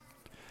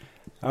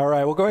All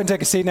right, we'll go ahead and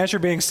take a seat. And as you're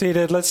being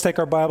seated, let's take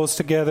our Bibles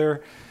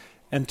together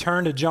and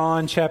turn to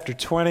John chapter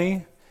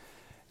 20.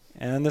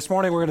 And this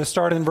morning we're going to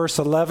start in verse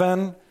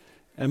 11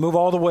 and move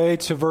all the way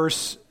to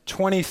verse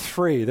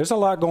 23. There's a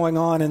lot going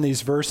on in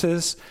these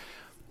verses,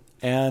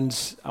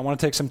 and I want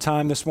to take some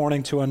time this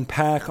morning to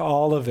unpack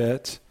all of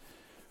it.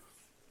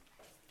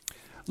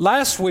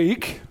 Last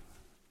week,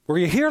 were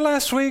you here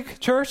last week,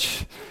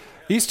 church?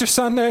 Easter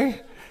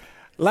Sunday?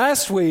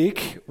 Last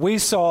week, we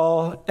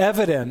saw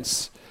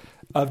evidence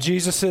of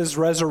Jesus'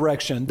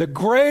 resurrection, the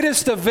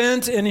greatest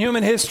event in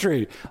human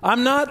history.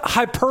 I'm not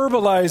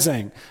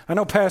hyperbolizing. I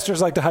know pastors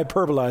like to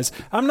hyperbolize.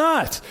 I'm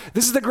not.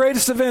 This is the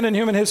greatest event in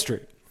human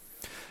history.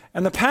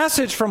 And the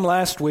passage from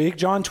last week,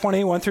 John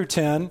 20, 1 through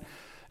 10,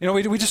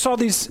 we just saw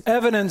these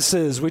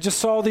evidences. We just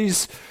saw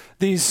these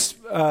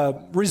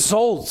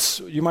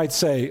results, you might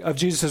say, of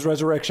Jesus'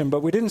 resurrection,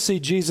 but we didn't see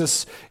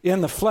Jesus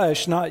in the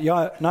flesh, not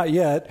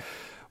yet.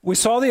 We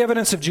saw the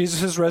evidence of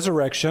Jesus'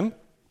 resurrection.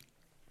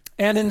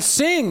 And in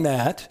seeing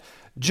that,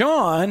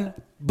 John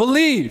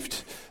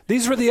believed.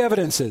 These were the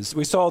evidences.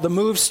 We saw the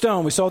moved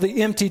stone. We saw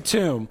the empty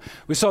tomb.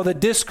 We saw the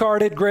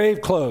discarded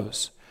grave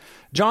clothes.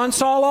 John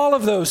saw all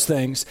of those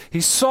things.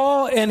 He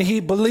saw and he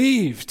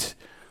believed.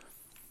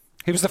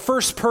 He was the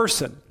first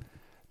person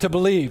to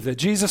believe that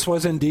Jesus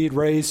was indeed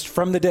raised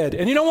from the dead.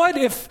 And you know what?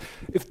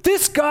 If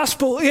this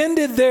gospel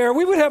ended there,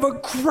 we would have a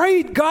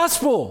great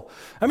gospel.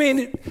 I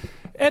mean,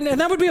 and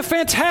that would be a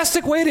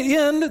fantastic way to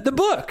end the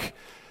book.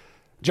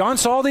 John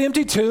saw the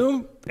empty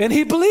tomb, and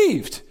he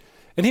believed.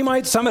 And he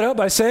might sum it up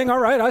by saying, all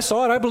right, I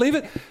saw it, I believe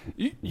it.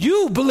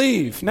 You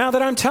believe now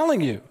that I'm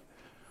telling you.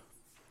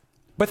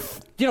 But,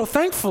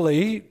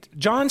 thankfully,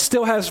 John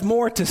still has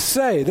more to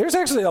say. There's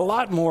actually a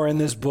lot more in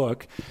this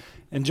book.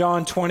 In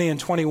John 20 and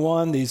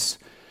 21, these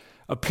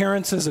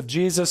appearances of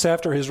Jesus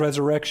after his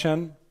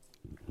resurrection.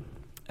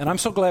 And I'm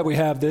so glad we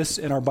have this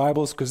in our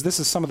Bibles, because this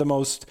is some of the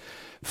most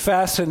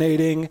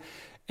fascinating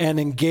and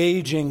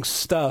engaging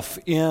stuff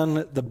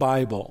in the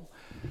Bible.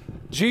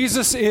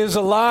 Jesus is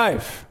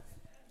alive,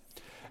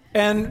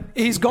 and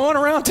he's going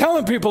around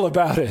telling people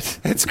about it.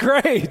 It's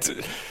great.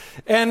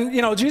 And,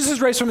 Jesus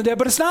is raised from the dead,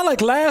 but it's not like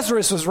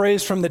Lazarus was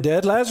raised from the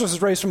dead. Lazarus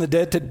was raised from the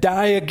dead to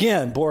die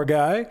again, poor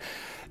guy.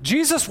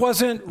 Jesus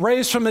wasn't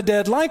raised from the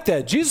dead like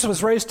that. Jesus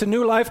was raised to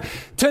new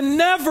life to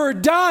never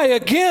die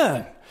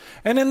again.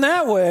 And in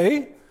that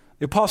way,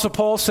 the Apostle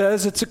Paul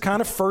says it's a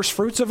kind of first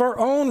fruits of our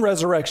own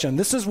resurrection.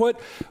 This is what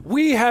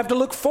we have to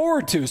look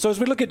forward to. So as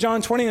we look at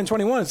John 20 and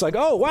 21, it's like,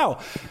 oh, wow,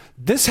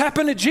 this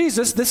happened to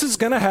Jesus. This is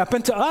going to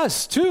happen to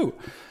us too.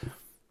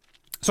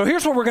 So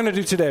here's what we're going to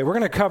do today. We're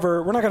not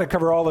going to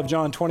cover all of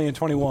John 20 and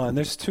 21.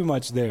 There's too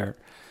much there.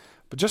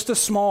 But just a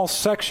small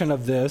section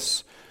of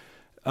this.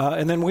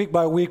 And then week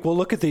by week, we'll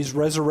look at these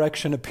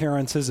resurrection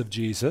appearances of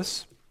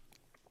Jesus.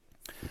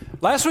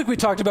 Last week, we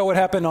talked about what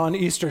happened on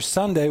Easter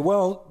Sunday.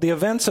 Well, the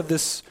events of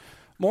this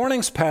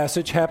morning's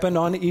passage happened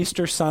on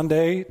Easter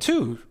Sunday,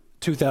 too,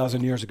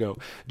 2,000 years ago.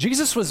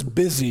 Jesus was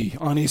busy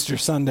on Easter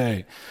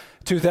Sunday,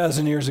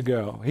 2,000 years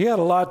ago. He had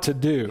a lot to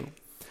do.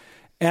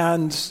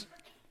 And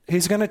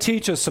he's going to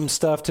teach us some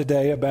stuff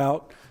today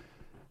about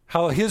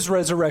how his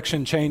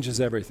resurrection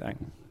changes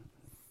everything.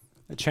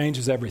 It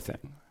changes everything.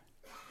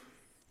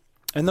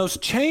 And those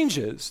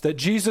changes that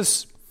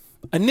Jesus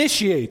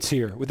initiates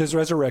here with his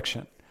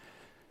resurrection,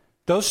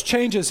 those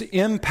changes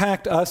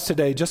impact us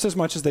today just as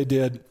much as they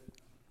did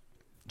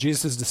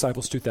Jesus'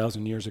 disciples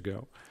 2,000 years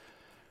ago.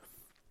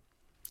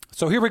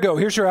 So here we go.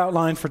 Here's your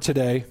outline for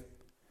today.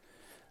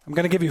 I'm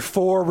going to give you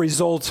 4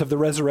 results of the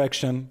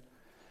resurrection,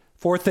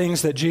 4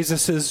 things that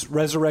Jesus'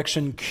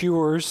 resurrection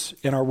cures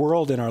in our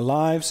world, in our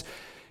lives.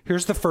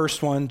 Here's the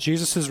first one.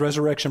 Jesus'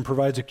 resurrection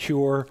provides a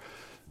cure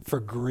for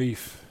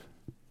grief.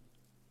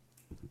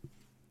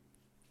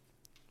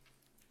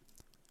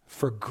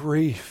 For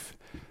grief.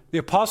 The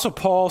Apostle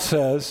Paul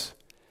says,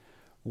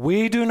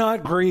 we do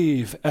not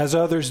grieve as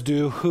others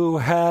do who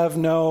have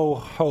no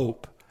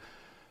hope.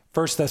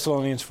 1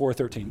 Thessalonians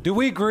 4:13. Do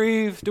we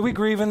grieve? Do we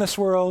grieve in this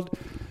world?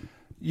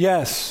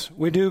 Yes,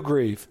 we do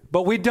grieve.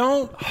 But we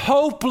don't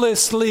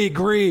hopelessly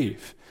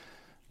grieve.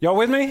 Y'all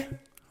with me?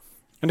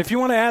 And if you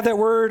want to add that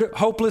word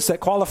hopeless, that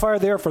qualifier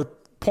there for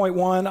point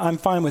 1, I'm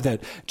fine with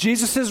that.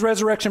 Jesus'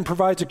 resurrection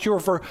provides a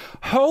cure for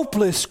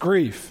hopeless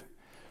grief.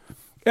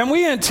 And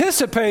we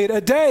anticipate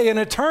a day in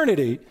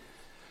eternity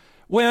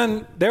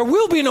when there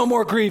will be no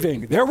more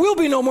grieving, there will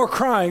be no more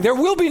crying, there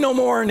will be no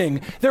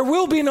mourning, there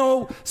will be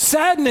no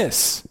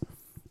sadness.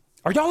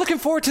 Are y'all looking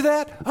forward to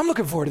that? I'm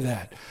looking forward to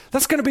that.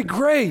 That's going to be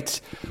great.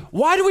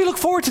 Why do we look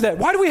forward to that?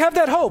 Why do we have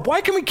that hope?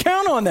 Why can we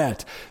count on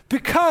that?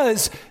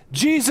 Because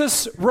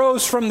Jesus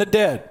rose from the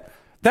dead.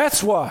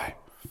 That's why.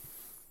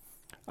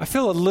 I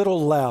feel a little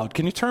loud.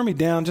 Can you turn me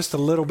down just a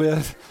little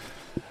bit?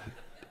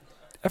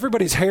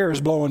 Everybody's hair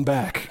is blowing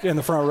back in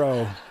the front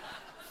row.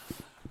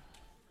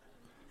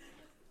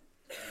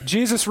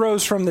 Jesus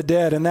rose from the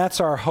dead, and that's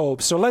our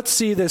hope. So let's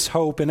see this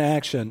hope in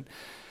action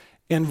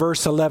in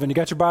verse 11. You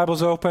got your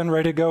Bibles open,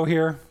 ready to go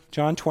here?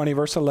 John 20,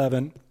 verse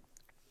 11.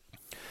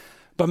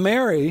 But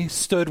Mary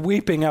stood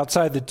weeping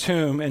outside the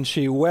tomb, and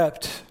she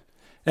wept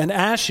And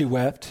as she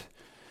wept,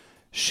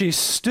 she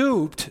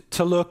stooped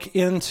to look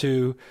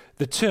into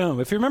the tomb.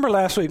 If you remember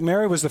last week,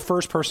 Mary was the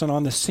first person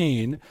on the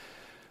scene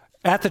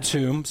at the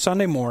tomb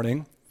Sunday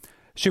morning.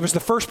 She was the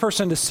first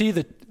person to see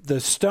the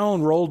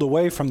stone rolled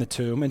away from the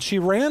tomb, and she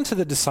ran to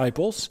the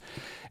disciples.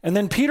 And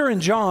then Peter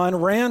and John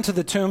ran to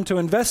the tomb to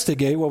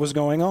investigate what was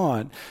going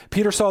on.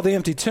 Peter saw the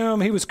empty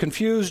tomb. He was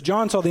confused.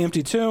 John saw the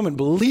empty tomb and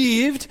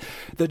believed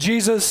that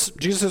Jesus'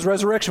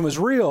 resurrection was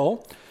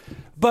real.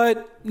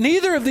 But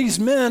neither of these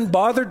men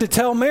bothered to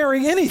tell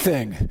Mary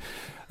anything.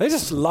 They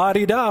just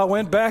la-di-da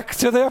went back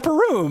to the upper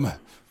room.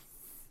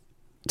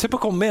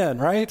 Typical men,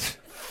 right?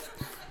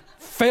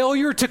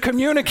 Failure to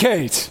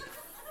communicate.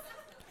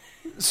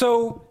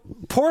 So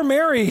poor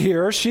Mary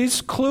here,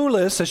 she's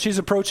clueless as she's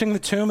approaching the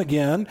tomb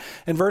again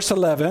in verse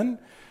 11.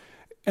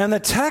 And the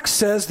text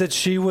says that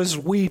she was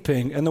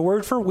weeping. And the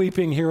word for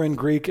weeping here in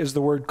Greek is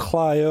the word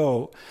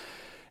klaio.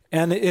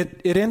 And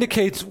it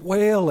indicates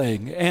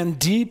wailing and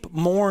deep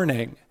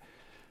mourning.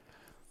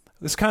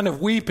 This kind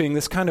of weeping,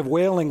 this kind of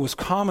wailing was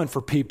common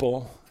for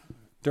people,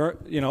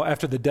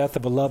 after the death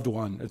of a loved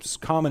one. It's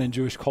common in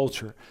Jewish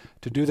culture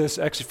to do this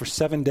actually for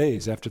 7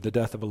 days after the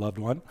death of a loved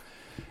one.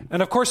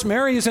 And of course,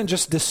 Mary isn't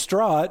just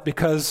distraught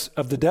because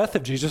of the death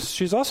of Jesus.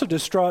 She's also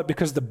distraught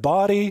because his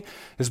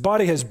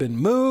body has been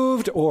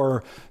moved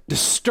or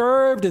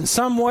disturbed in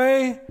some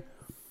way.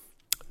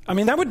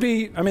 That would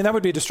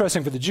be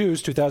distressing for the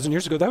Jews 2,000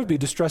 years ago. That would be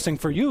distressing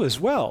for you as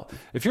well.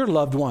 If your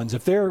loved ones,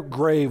 if their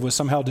grave was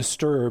somehow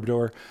disturbed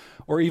or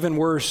even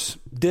worse,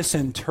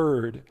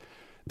 disinterred,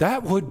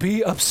 that would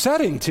be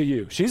upsetting to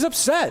you. She's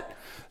upset.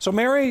 So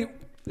Mary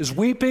is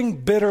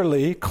weeping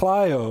bitterly,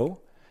 klaio.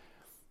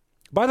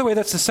 By the way,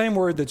 that's the same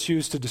word that's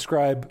used to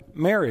describe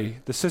Mary,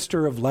 the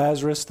sister of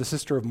Lazarus, the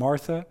sister of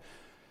Martha.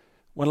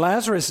 When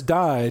Lazarus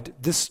died,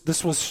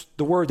 this was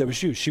the word that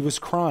was used. She was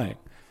crying.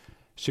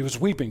 She was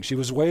weeping. She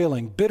was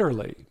wailing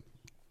bitterly.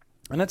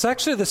 And it's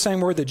actually the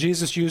same word that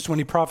Jesus used when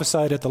he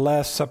prophesied at the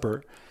Last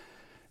Supper.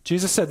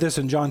 Jesus said this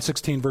in John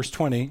 16, verse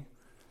 20.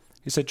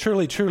 He said,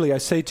 "Truly, truly, I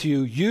say to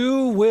you,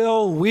 you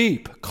will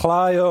weep,"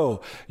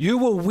 klaio. You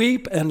will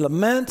weep and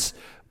lament,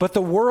 but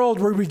the world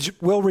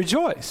will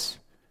rejoice.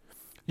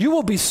 You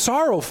will be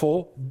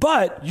sorrowful,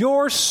 but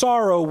your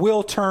sorrow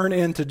will turn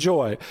into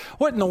joy.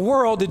 What in the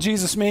world did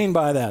Jesus mean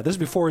by that? This is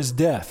before his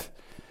death.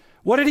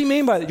 What did he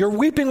mean by that? Your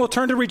weeping will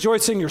turn to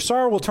rejoicing. Your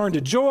sorrow will turn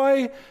to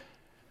joy.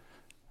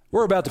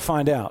 We're about to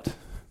find out.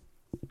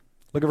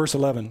 Look at verse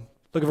 11.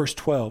 Look at verse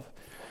 12.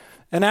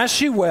 And as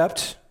she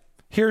wept,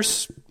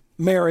 here's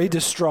Mary,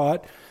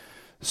 distraught,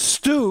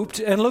 stooped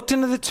and looked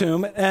into the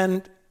tomb,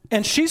 and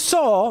she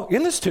saw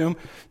in this tomb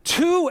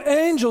 2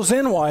 angels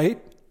in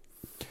white,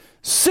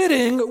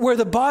 sitting where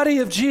the body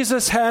of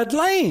Jesus had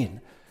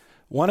lain,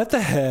 one at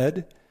the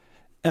head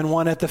and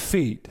one at the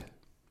feet.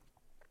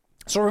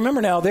 So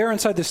remember now, there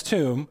inside this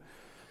tomb,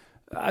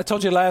 I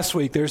told you last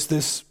week, there's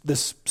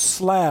this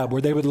slab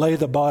where they would lay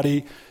the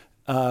body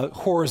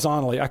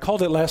horizontally. I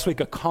called it last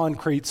week a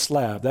concrete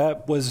slab.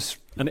 That was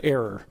an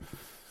error.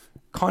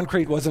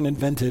 Concrete wasn't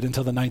invented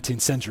until the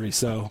 19th century,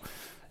 so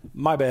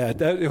my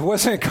bad. It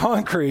wasn't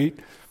concrete.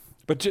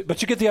 But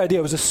you get the idea.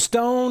 It was a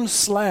stone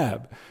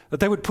slab that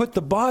they would put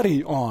the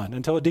body on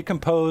until it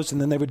decomposed, and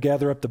then they would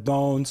gather up the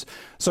bones.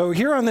 So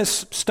here on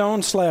this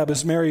stone slab,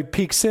 as Mary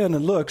peeks in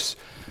and looks,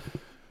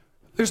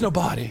 there's no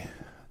body.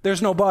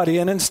 There's no body.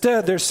 And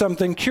instead, there's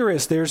something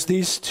curious. There's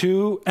these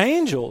 2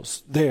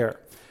 angels there.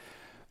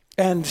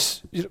 And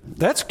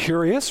that's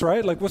curious,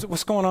 right? Like,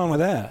 what's going on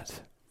with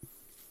that?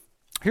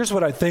 Here's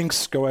what I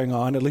think's going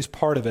on, at least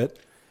part of it.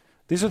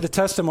 These are the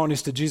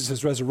testimonies to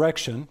Jesus'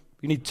 resurrection.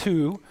 You need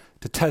 2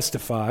 to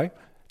testify,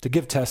 to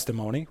give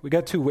testimony. We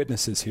got 2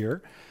 witnesses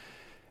here.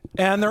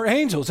 And they're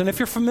angels. And if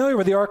you're familiar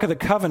with the Ark of the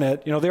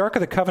Covenant, the Ark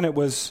of the Covenant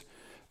was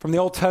from the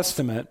Old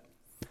Testament.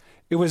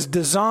 It was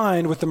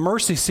designed with the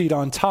mercy seat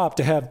on top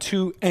to have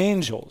 2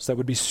 angels that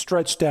would be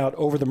stretched out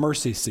over the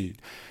mercy seat.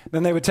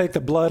 Then they would take the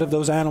blood of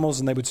those animals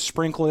and they would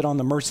sprinkle it on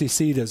the mercy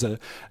seat as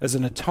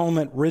an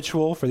atonement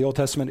ritual for the Old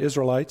Testament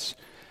Israelites.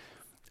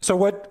 So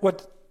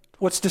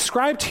what's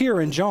described here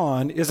in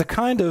John is a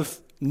kind of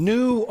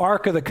new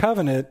Ark of the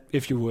Covenant,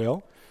 if you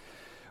will,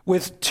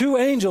 with 2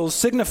 angels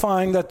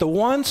signifying that the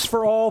once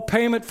for all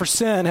payment for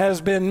sin has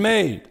been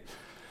made.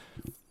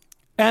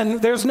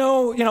 And there's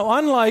no,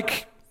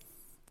 unlike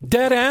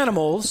dead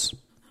animals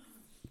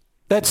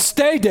that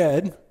stay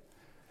dead,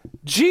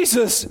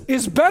 Jesus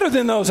is better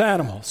than those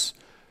animals.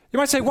 You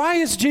might say, why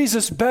is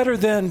Jesus better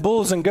than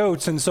bulls and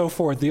goats and so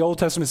forth, the Old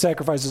Testament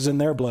sacrifices in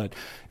their blood?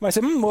 You might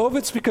say, well,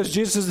 it's because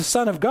Jesus is the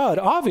Son of God,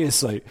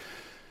 obviously.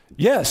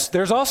 Yes,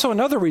 there's also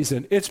another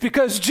reason. It's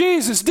because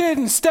Jesus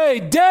didn't stay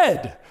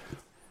dead.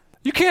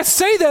 You can't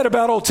say that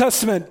about Old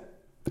Testament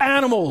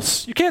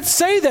animals. You can't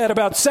say that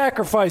about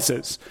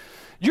sacrifices.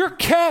 Your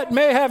cat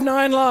may have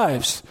 9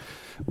 lives,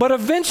 but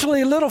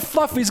eventually little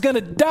Fluffy's going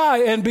to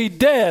die and be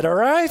dead, all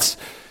right?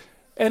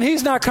 And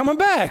he's not coming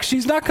back.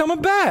 She's not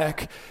coming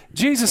back.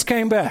 Jesus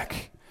came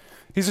back.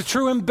 He's a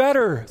true and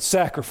better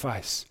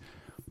sacrifice.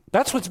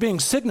 That's what's being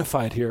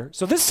signified here.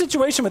 So this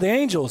situation with the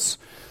angels,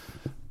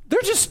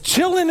 They're just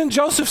chilling in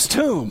Joseph's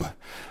tomb,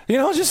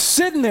 just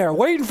sitting there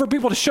waiting for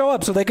people to show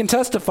up so they can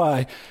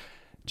testify.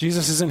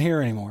 Jesus isn't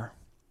here anymore.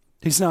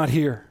 He's not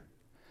here.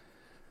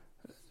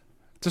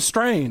 It's a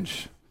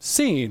strange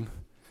scene.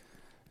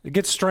 It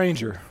gets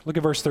stranger. Look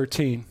at verse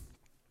 13.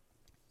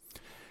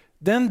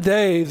 Then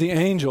they, the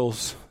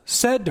angels,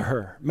 said to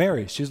her,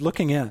 Mary, she's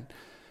looking in.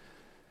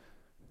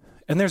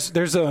 And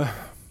there's a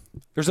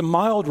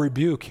mild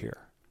rebuke here.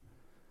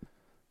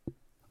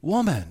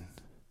 Woman,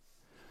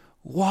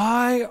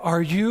 why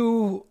are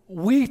you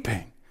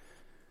weeping?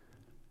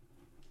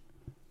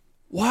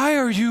 Why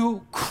are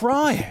you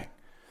crying?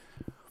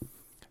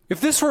 If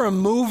this were a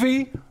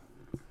movie,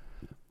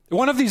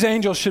 one of these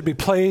angels should be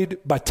played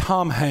by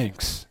Tom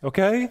Hanks,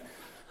 okay?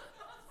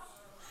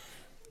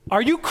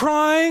 Are you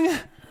crying?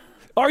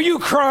 Are you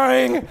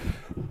crying?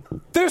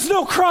 There's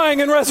no crying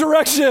in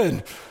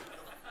resurrection.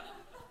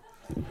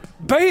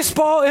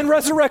 Baseball and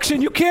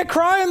resurrection, you can't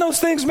cry in those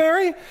things,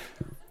 Mary.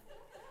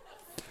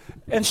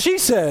 And she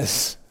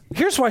says,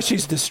 here's why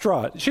she's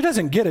distraught. She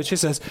doesn't get it. She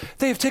says,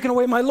 they have taken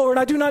away my Lord.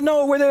 I do not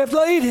know where they have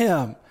laid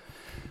him.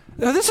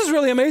 Now, this is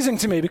really amazing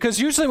to me because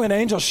usually when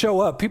angels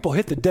show up, people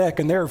hit the deck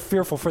and they're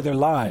fearful for their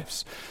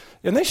lives.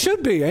 And they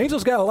should be.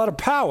 Angels got a lot of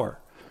power.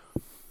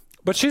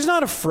 But she's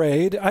not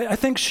afraid. I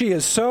think she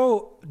is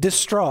so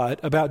distraught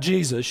about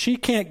Jesus. She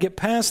can't get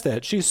past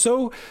that. She's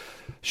so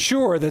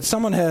sure that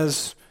someone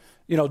has,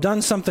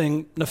 done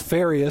something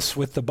nefarious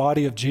with the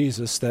body of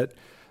Jesus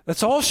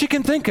that's all she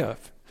can think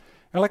of.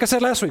 And like I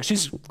said last week,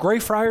 she's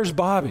Greyfriars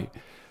Bobby.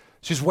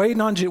 She's waiting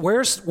on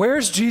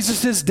where's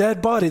Jesus'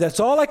 dead body? That's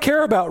all I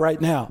care about right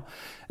now.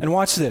 And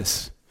watch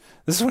this.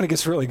 This is when it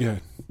gets really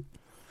good.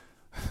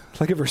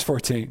 Look at verse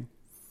 14.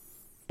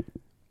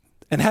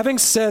 And having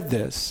said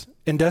this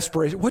in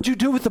desperation, what'd you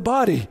do with the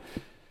body?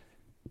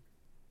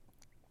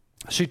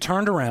 She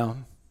turned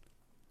around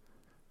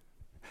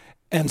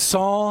and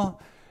saw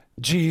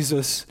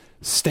Jesus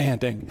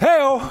standing.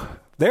 Hey-oh,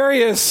 there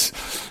he is.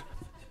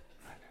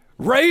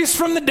 Raised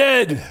from the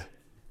dead.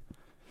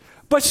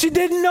 But she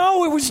didn't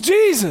know it was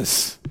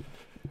Jesus.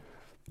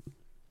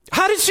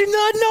 How did she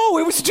not know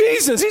it was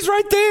Jesus? He's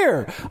right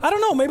there. I don't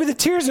know. Maybe the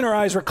tears in her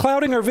eyes were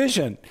clouding her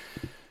vision.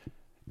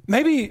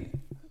 Maybe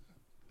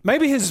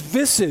his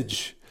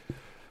visage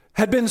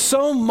had been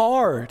so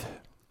marred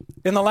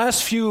in the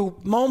last few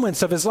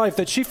moments of his life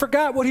that she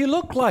forgot what he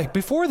looked like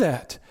before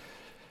that.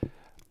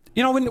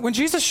 When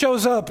Jesus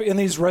shows up in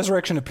these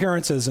resurrection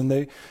appearances and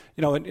they,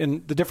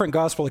 in the different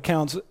gospel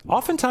accounts,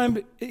 oftentimes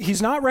he's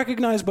not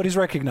recognized, but he's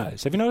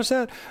recognized. Have you noticed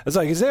that? It's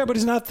like he's there, but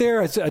he's not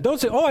there. I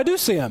do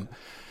see him.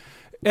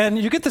 And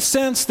you get the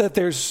sense that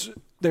there's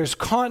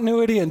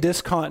continuity and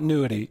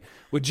discontinuity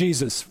with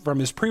Jesus from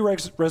his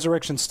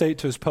pre-resurrection state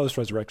to his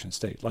post-resurrection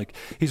state. Like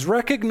he's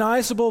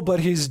recognizable, but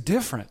he's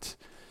different.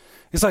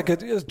 He's like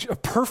a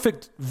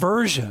perfect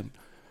version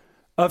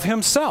of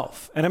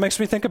himself. And it makes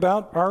me think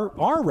about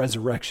our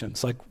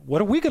resurrections. Like,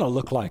 what are we going to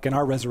look like in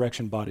our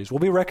resurrection bodies? We'll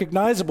be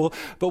recognizable,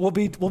 but we'll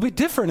be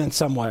different in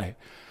some way.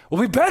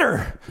 We'll be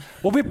better.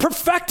 We'll be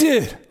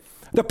perfected.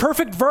 The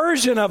perfect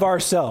version of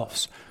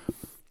ourselves.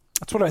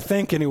 That's what I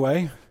think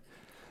anyway.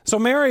 So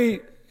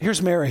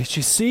here's Mary.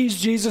 She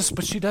sees Jesus,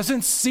 but she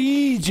doesn't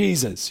see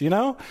Jesus,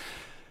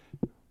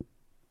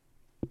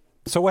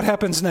 So what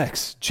happens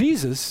next?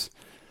 Jesus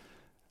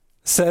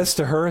says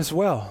to her as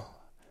well,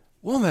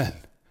 woman,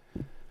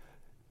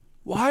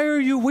 why are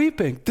you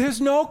weeping?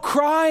 There's no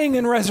crying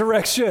in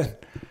resurrection.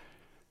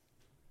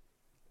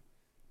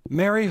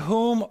 Mary,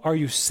 whom are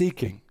you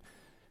seeking?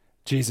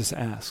 Jesus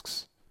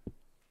asks.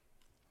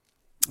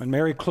 And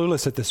Mary,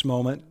 clueless at this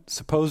moment,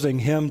 supposing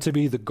him to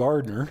be the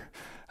gardener,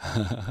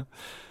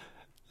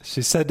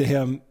 she said to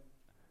him,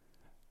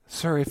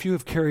 Sir, if you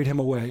have carried him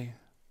away,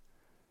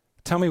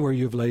 tell me where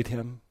you have laid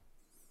him,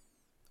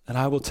 and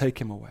I will take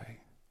him away.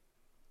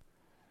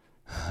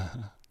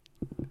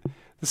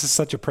 This is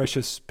such a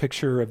precious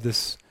picture of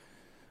this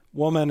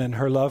woman and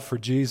her love for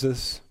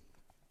Jesus.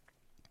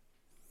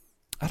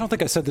 I don't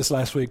think I said this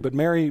last week, but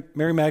Mary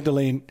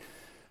Magdalene,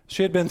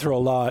 she had been through a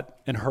lot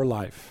in her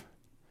life.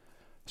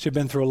 She had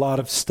been through a lot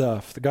of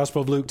stuff. The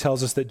Gospel of Luke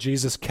tells us that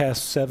Jesus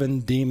cast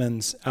 7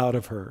 demons out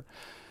of her.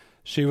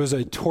 She was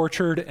a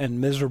tortured and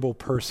miserable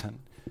person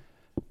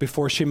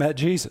before she met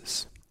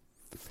Jesus.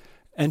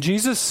 And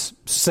Jesus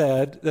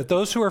said that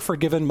those who are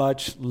forgiven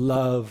much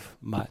love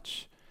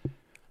much.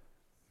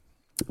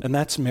 And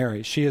that's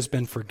Mary. She has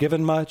been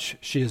forgiven much.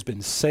 She has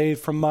been saved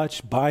from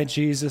much by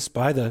Jesus,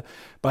 by the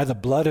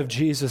blood of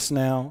Jesus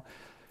now.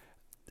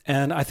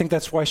 And I think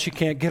that's why she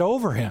can't get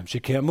over him.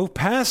 She can't move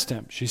past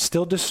him. She's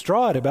still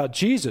distraught about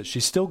Jesus.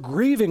 She's still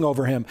grieving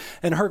over him.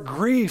 And her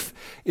grief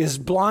is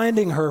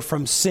blinding her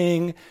from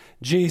seeing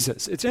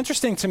Jesus. It's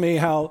interesting to me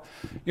how,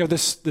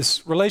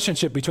 this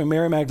relationship between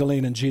Mary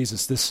Magdalene and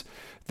Jesus,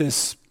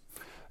 this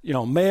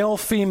male,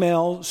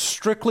 female,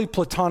 strictly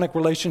platonic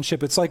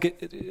relationship. It's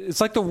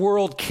like the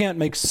world can't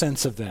make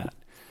sense of that.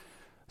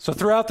 So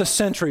throughout the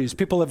centuries,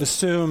 people have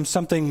assumed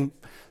something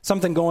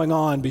going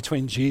on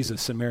between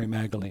Jesus and Mary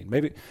Magdalene.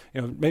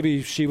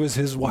 Maybe she was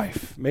his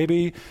wife.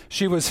 Maybe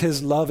she was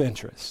his love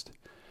interest.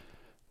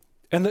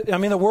 And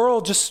the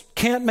world just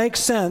can't make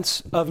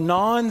sense of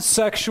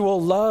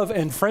non-sexual love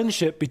and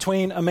friendship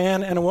between a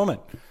man and a woman.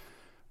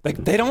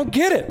 They don't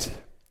get it.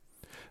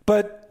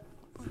 But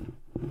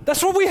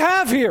that's what we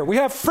have here. We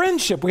have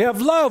friendship, we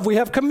have love, we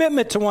have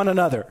commitment to one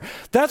another.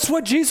 That's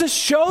what Jesus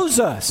shows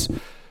us.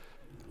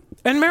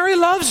 And Mary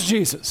loves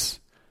Jesus.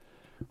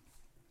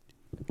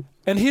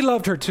 And he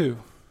loved her too.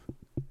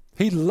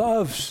 He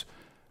loves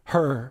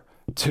her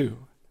too.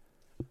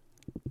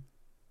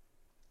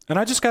 And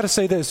I just got to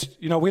say this,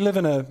 we live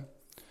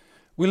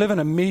in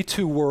a Me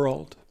Too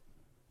world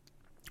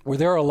where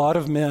there are a lot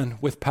of men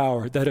with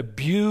power that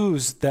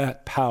abuse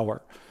that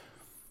power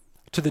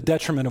to the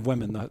detriment of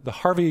women, the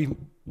Harvey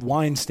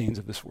Weinsteins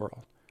of this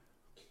world.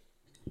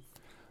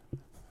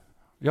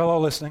 Y'all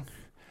all listening?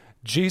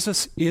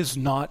 Jesus is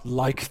not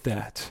like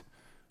that.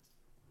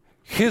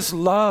 His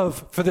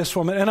love for this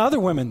woman, and other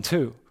women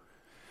too,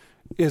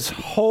 is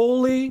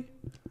holy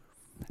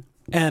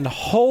and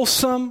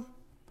wholesome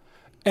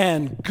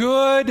and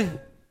good.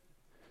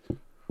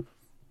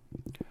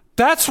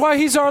 That's why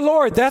he's our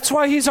Lord. That's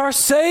why he's our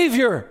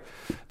Savior.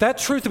 That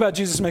truth about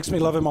Jesus makes me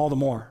love him all the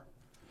more.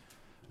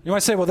 You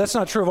might say, well, that's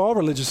not true of all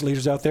religious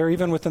leaders out there,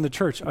 even within the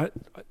church.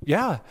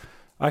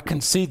 I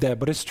concede that,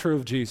 but it's true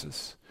of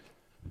Jesus.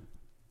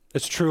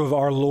 It's true of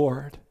our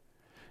Lord.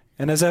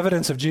 And as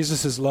evidence of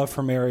Jesus' love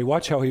for Mary,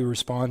 watch how he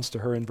responds to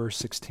her in verse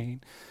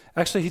 16.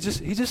 Actually, he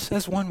just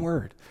says one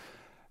word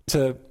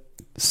to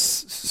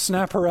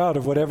snap her out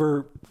of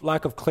whatever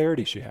lack of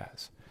clarity she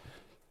has.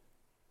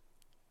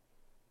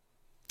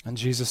 And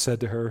Jesus said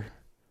to her,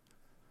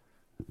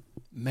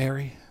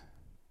 Mary.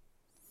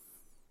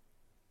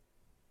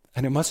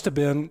 And it must have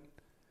been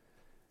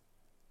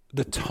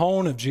the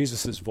tone of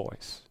Jesus'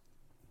 voice.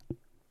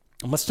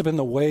 It must have been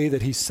the way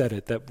that he said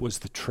it that was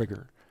the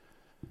trigger.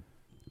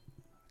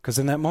 Because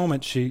in that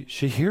moment, she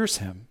hears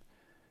him.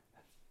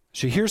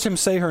 She hears him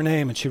say her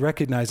name, and she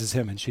recognizes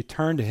him, and she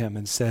turned to him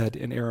and said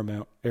in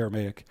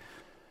Aramaic,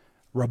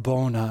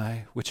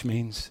 Rabboni, which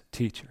means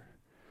teacher.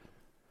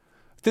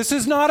 This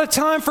is not a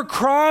time for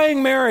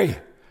crying, Mary.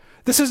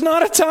 This is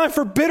not a time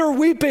for bitter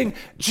weeping.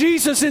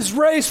 Jesus is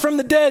raised from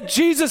the dead.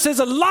 Jesus is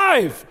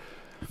alive.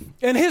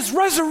 And his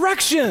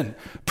resurrection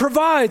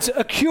provides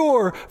a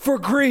cure for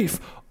grief.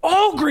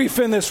 All grief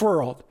in this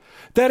world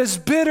that is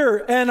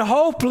bitter and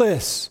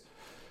hopeless.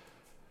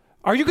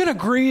 Are you going to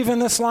grieve in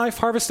this life,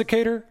 Harvest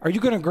Decatur? Are you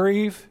going to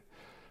grieve?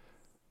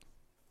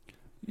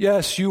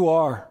 Yes, you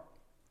are.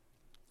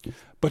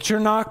 But you're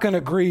not going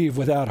to grieve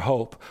without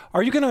hope.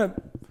 Are you going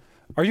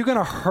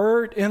to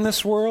hurt in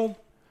this world?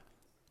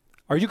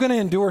 Are you going to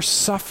endure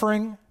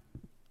suffering?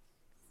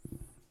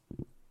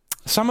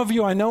 Some of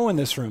you I know in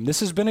this room,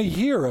 this has been a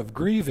year of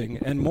grieving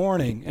and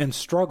mourning and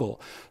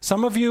struggle.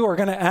 Some of you are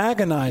going to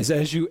agonize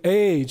as you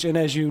age and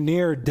as you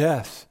near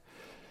death.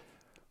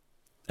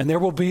 And there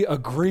will be a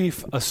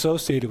grief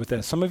associated with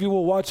that. Some of you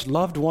will watch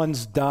loved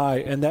ones die,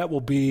 and that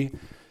will be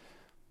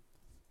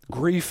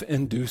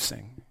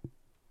grief-inducing.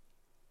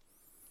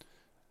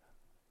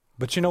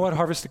 But you know what,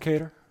 Harvest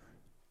Decatur?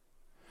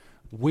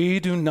 We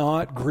do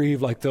not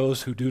grieve like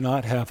those who do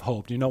not have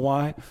hope. Do you know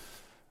why?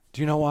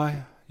 Do you know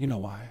why? You know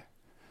why.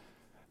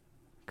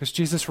 Because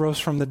Jesus rose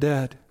from the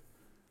dead.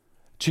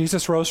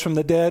 Jesus rose from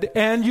the dead,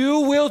 and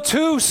you will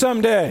too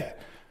someday.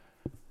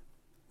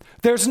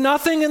 There's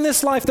nothing in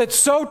this life that's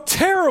so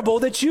terrible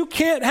that you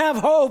can't have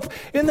hope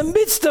in the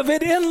midst of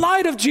it in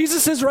light of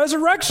Jesus'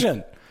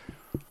 resurrection.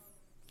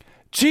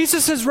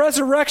 Jesus'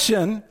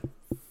 resurrection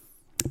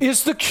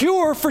is the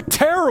cure for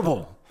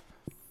terrible.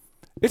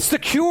 It's the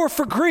cure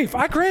for grief.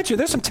 I grant you,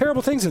 there's some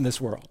terrible things in this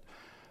world.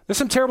 There's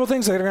some terrible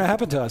things that are going to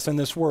happen to us in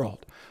this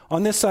world,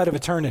 on this side of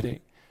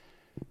eternity.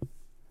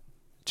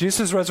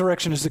 Jesus'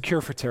 resurrection is the cure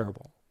for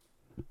terrible.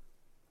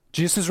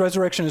 Jesus'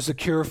 resurrection is the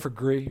cure for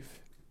grief.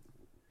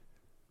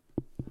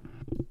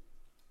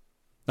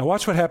 Now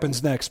watch what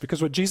happens next,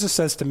 because what Jesus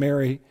says to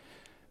Mary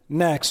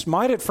next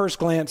might at first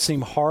glance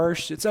seem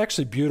harsh. It's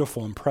actually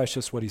beautiful and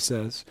precious what he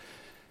says.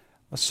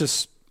 Let's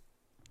just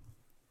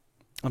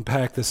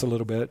unpack this a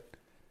little bit.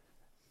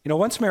 You know,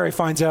 once Mary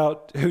finds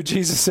out who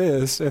Jesus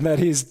is and that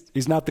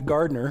he's not the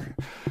gardener,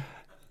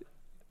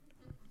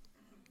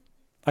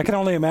 I can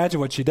only imagine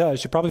what she does.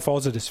 She probably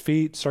falls at his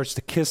feet, starts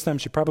to kiss them.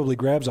 She probably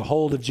grabs a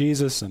hold of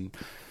Jesus and,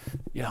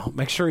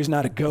 make sure he's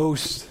not a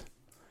ghost.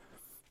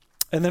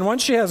 And then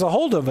once she has a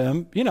hold of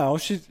him,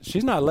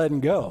 she's not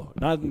letting go.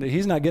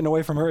 He's not getting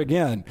away from her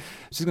again.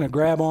 She's going to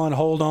grab on,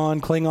 hold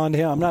on, cling on to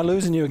him. I'm not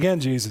losing you again,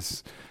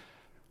 Jesus.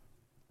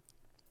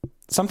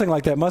 Something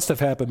like that must have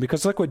happened,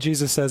 because look what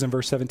Jesus says in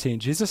verse 17.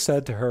 Jesus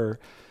said to her,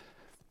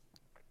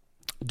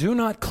 "Do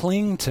not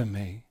cling to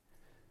me,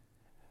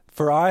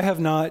 for I have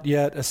not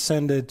yet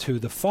ascended to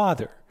the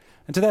Father."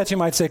 And to that you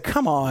might say,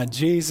 come on,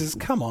 Jesus,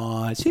 come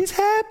on. She's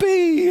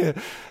happy.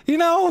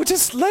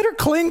 Just let her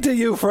cling to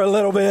you for a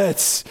little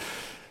bit.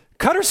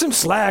 Cut her some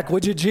slack,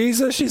 would you,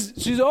 Jesus?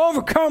 She's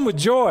overcome with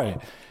joy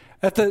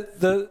at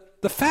the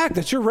fact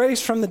that you're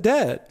raised from the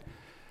dead.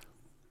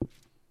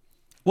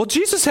 Well,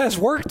 Jesus has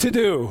work to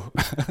do.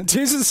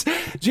 Jesus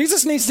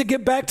needs to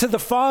get back to the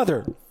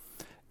Father.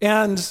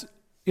 And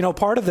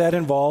part of that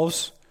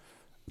involves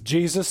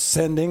Jesus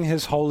sending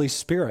his Holy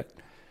Spirit.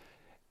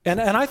 And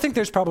I think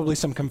there's probably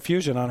some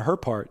confusion on her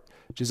part.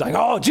 She's like,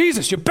 oh,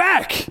 Jesus, you're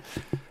back.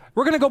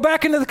 We're going to go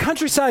back into the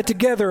countryside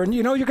together, and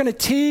you're going to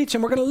teach,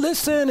 and we're going to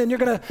listen, and you're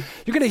going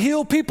to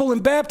heal people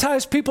and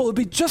baptize people. It'll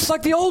be just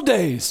like the old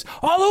days,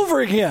 all over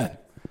again.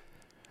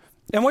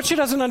 And what she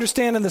doesn't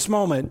understand in this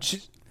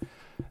moment,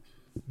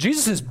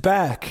 Jesus is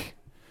back,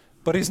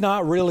 but he's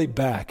not really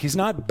back. He's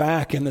not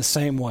back in the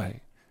same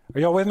way. Are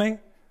y'all with me?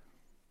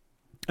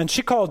 And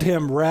she called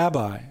him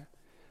rabbi.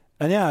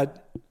 And yeah,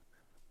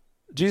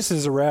 Jesus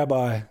is a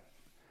rabbi,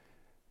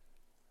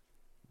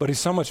 but he's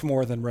so much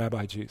more than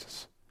Rabbi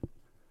Jesus.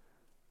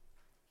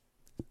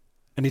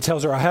 And he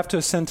tells her, I have to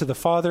ascend to the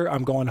Father.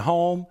 I'm going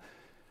home.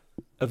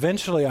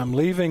 Eventually, I'm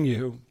leaving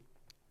you.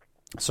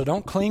 So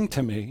don't cling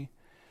to me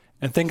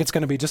and think it's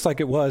going to be just like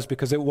it was,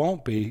 because it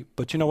won't be.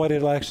 But you know what?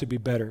 It'll actually be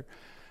better,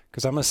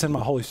 because I'm going to send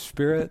my Holy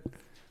Spirit,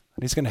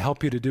 and he's going to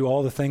help you to do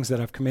all the things that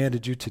I've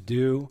commanded you to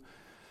do.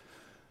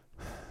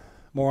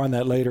 More on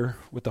that later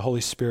with the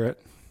Holy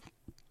Spirit.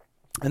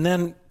 And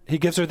then he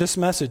gives her this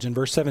message in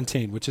verse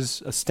 17, which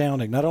is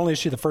astounding. Not only is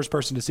she the first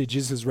person to see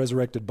Jesus'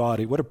 resurrected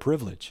body, what a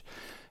privilege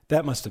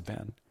that must have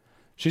been.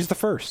 She's the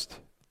first.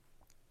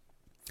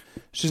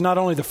 She's not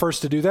only the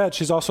first to do that,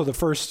 she's also the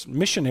first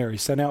missionary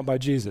sent out by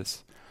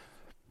Jesus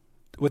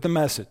with the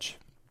message.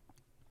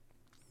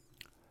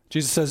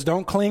 Jesus says,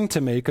 don't cling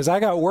to me, because I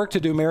got work to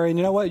do, Mary, and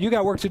you know what? You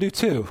got work to do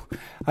too.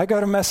 I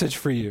got a message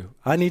for you.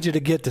 I need you to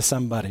get to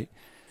somebody.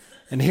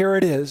 And here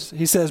it is.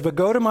 He says, but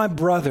go to my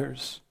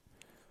brothers.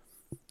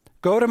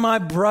 Go to my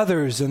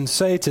brothers and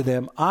say to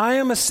them, I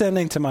am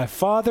ascending to my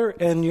Father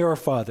and your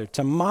Father,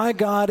 to my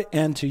God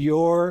and to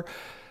your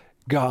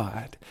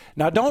God.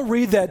 Now, don't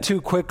read that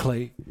too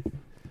quickly.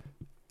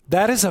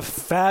 That is a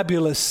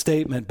fabulous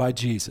statement by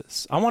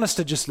Jesus. I want us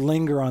to just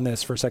linger on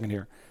this for a second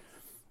here.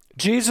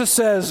 Jesus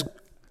says,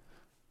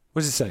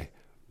 what does he say?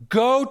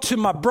 Go to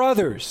my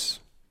brothers.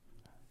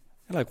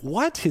 You're like,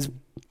 what? Do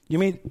you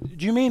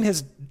mean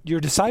your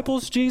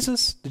disciples,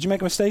 Jesus? Did you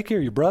make a mistake here?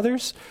 Your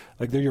brothers?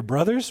 Like they're your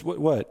brothers?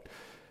 What?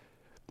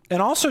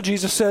 And also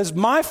Jesus says,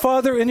 my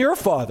Father and your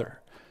Father.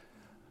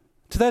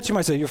 To that you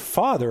might say, your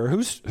father?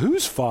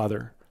 Whose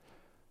father?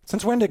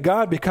 Since when did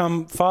God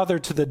become father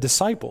to the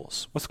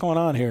disciples? What's going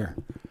on here?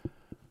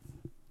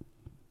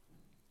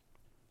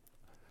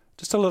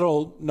 Just a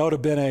little nota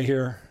bene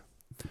here.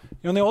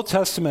 In the Old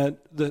Testament,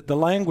 the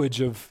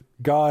language of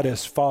God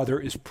as Father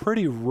is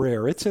pretty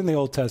rare. It's in the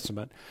Old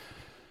Testament.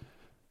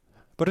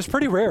 But it's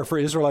pretty rare for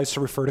Israelites to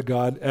refer to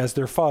God as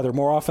their Father.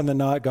 More often than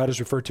not, God is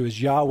referred to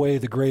as Yahweh,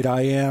 the great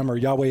I am, or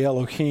Yahweh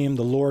Elohim,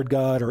 the Lord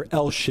God, or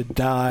El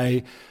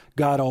Shaddai,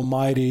 God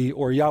Almighty,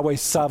 or Yahweh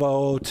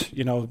Sabaoth,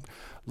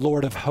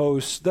 Lord of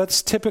hosts.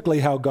 That's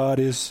typically how God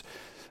is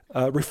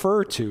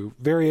referred to,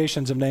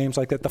 variations of names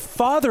like that. The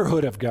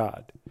fatherhood of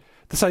God,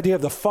 this idea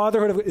of the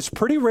fatherhood is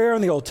pretty rare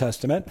in the Old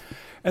Testament.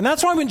 And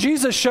that's why when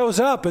Jesus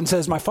shows up and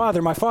says, my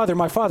Father, my Father,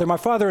 my Father, my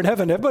Father in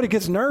heaven, everybody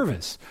gets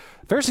nervous.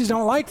 Pharisees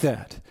don't like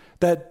that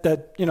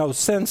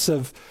sense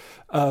of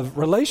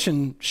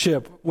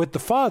relationship with the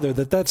Father,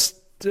 that's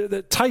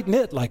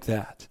tight-knit like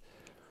that.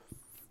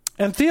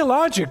 And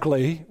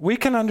theologically, we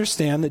can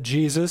understand that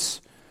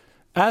Jesus,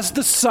 as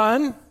the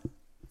Son,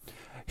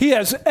 he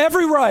has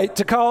every right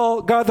to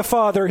call God the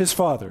Father his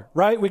Father,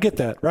 right? We get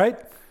that, right?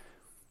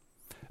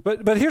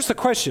 But here's the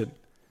question.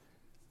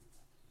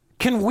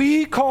 Can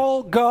we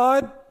call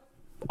God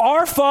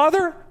our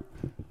Father?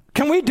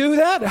 Can we do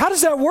that? How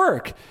does that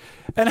work?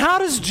 And how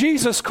does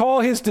Jesus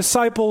call his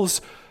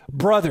disciples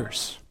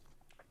brothers?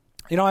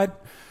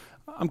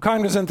 I'm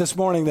cognizant this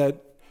morning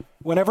that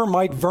whenever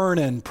Mike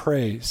Vernon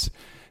prays,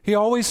 he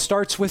always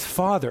starts with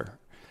Father.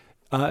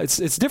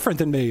 It's different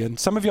than me, and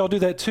some of y'all do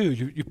that too.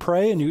 You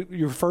pray and you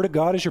refer to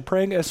God as you're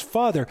praying as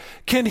Father.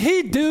 Can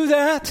he do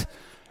that?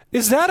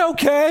 Is that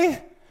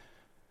okay?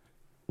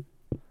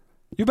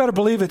 You better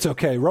believe it's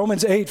okay.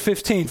 Romans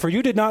 8:15, for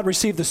you did not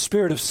receive the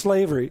spirit of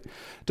slavery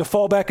to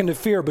fall back into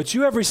fear, but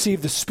you have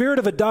received the spirit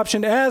of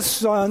adoption as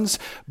sons,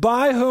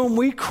 by whom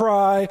we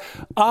cry,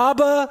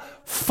 Abba,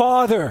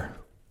 Father.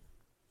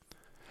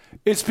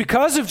 It's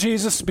because of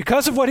Jesus,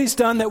 because of what he's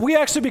done, that we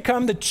actually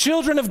become the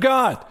children of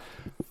God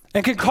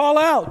and can call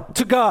out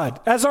to God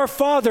as our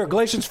Father.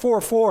 Galatians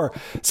 4:4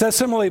 says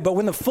similarly, but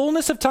when the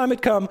fullness of time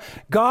had come,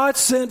 God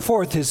sent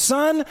forth his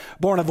Son,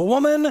 born of a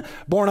woman,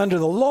 born under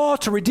the law,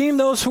 to redeem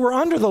those who were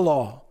under the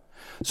law,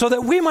 so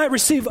that we might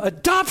receive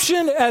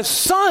adoption as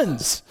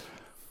sons.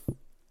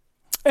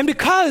 And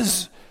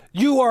because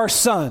you are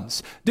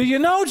sons, do you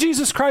know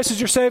Jesus Christ is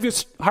your Savior,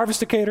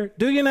 harvesticator?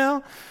 Do you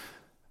now?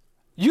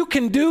 You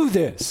can do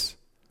this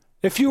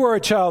if you are a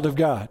child of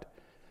God.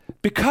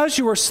 Because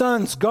you are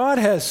sons, God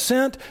has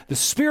sent the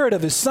Spirit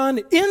of his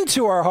Son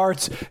into our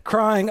hearts,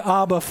 crying,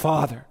 Abba,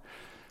 Father.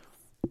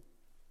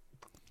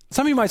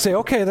 Some of you might say,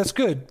 okay, that's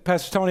good,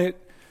 Pastor Tony.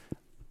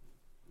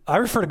 I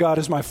refer to God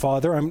as my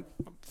Father.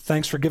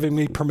 Thanks for giving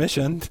me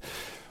permission.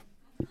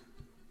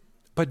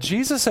 But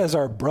Jesus as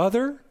our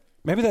brother,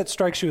 maybe that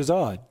strikes you as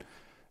odd.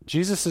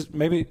 Jesus is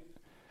maybe,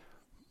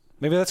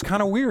 Maybe that's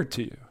kind of weird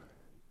to you.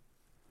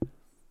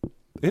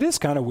 It is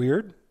kind of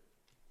weird,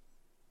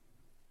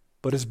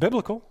 but it's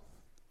biblical.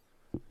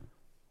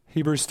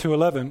 Hebrews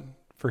 2:11,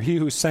 for he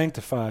who's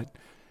sanctified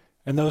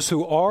and those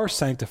who are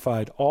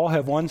sanctified all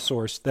have one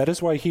source. That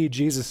is why he,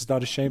 Jesus, is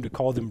not ashamed to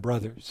call them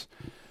brothers.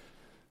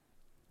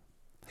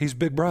 He's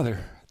big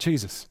brother,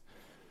 Jesus.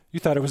 You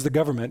thought it was the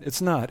government.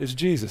 It's not. It's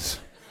Jesus.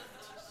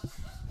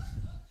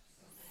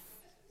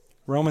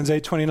 Romans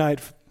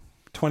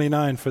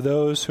 8:29, for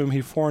those whom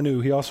he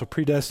foreknew, he also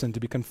predestined to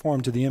be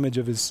conformed to the image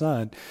of his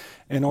Son,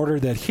 in order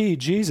that he,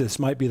 Jesus,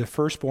 might be the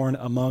firstborn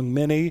among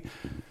many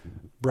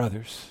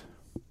brothers.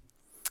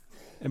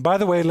 And by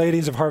the way,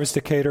 ladies of Harvest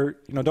Decatur,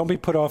 don't be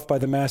put off by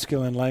the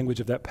masculine language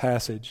of that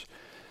passage.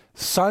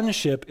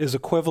 Sonship is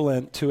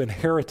equivalent to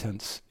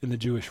inheritance in the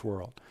Jewish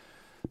world.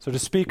 So to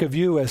speak of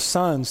you as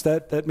sons,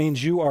 that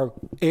means you are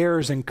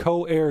heirs and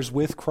co-heirs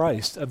with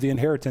Christ of the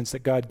inheritance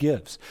that God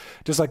gives,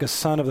 just like a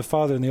son of the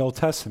Father in the Old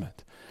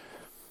Testament.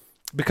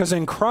 Because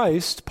in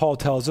Christ, Paul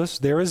tells us,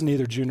 there is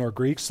neither Jew nor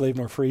Greek, slave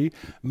nor free,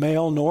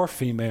 male nor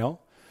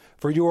female,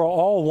 for you are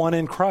all one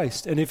in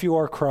Christ. And if you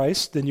are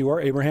Christ, then you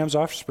are Abraham's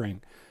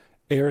offspring,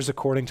 heirs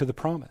according to the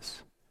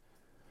promise.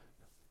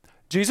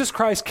 Jesus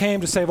Christ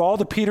came to save all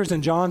the Peters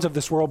and Johns of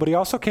this world, but he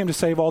also came to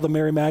save all the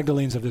Mary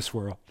Magdalenes of this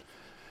world.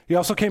 He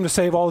also came to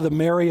save all of the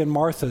Mary and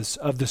Marthas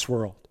of this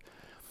world.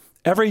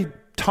 Every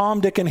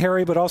Tom, Dick, and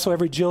Harry, but also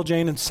every Jill,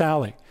 Jane, and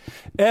Sally.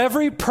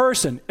 Every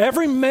person,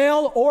 every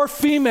male or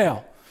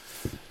female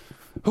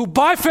who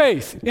by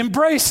faith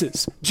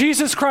embraces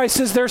Jesus Christ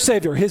as their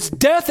Savior, his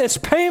death as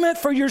payment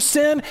for your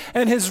sin,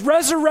 and his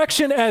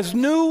resurrection as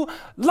new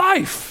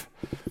life.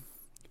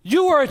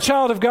 You are a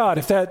child of God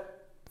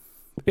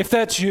if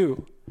that's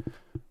you.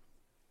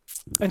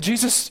 And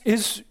Jesus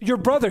is your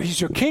brother.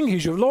 He's your king.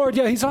 He's your Lord.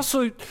 Yeah, he's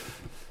also...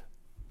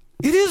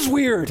 It is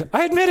weird.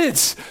 I admit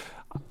it.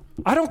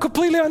 I don't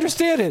completely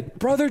understand it.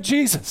 Brother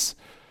Jesus.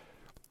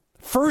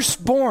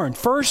 Firstborn,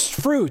 first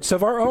fruits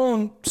of our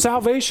own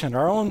salvation,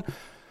 our own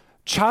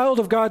child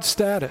of God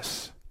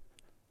status.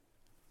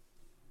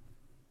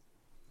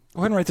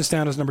 Go ahead and write this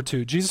down as number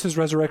 2. Jesus'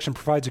 resurrection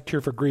provides a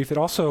cure for grief. It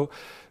also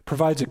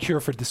provides a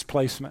cure for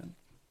displacement.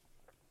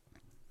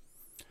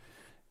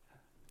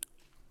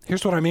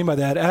 Here's what I mean by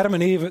that. Adam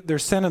and Eve, their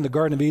sin in the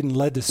Garden of Eden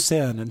led to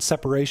sin and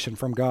separation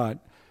from God.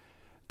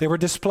 They were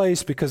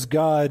displaced because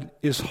God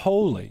is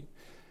holy,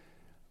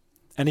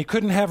 and he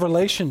couldn't have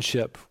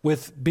relationship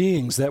with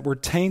beings that were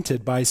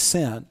tainted by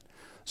sin.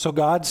 So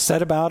God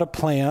set about a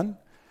plan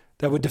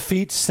that would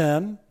defeat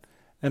sin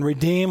and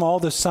redeem all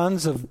the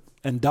sons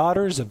and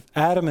daughters of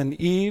Adam and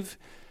Eve.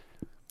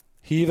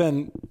 He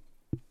even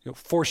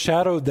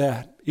foreshadowed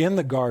that in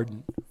the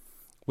garden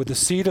with the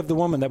seed of the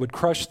woman that would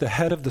crush the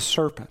head of the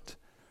serpent.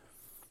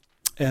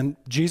 And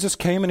Jesus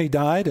came and he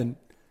died, and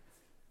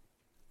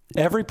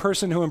every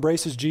person who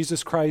embraces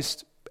Jesus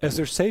Christ as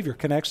their Savior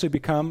can actually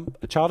become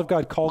a child of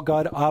God, called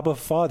God Abba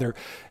Father.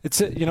 It's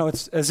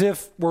as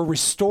if we're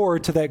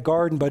restored to that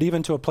garden, but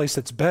even to a place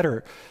that's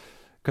better,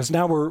 because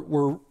now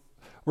we're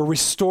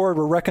restored,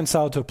 we're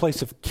reconciled to a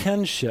place of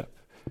kinship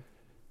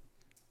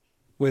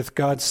with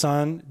God's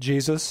Son,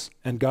 Jesus,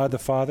 and God the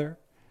Father.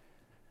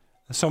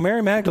 So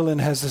Mary Magdalene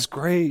has this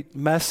great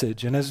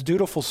message, and as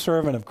dutiful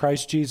servant of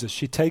Christ Jesus,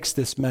 she takes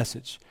this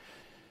message.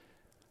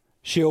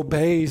 She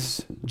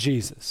obeys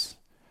Jesus.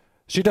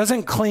 She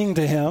doesn't cling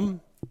to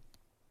him.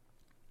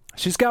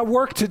 She's got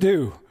work to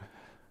do.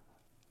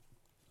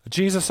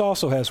 Jesus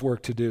also has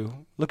work to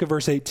do. Look at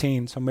verse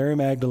 18. So Mary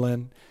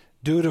Magdalene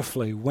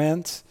dutifully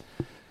went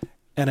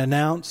and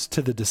announced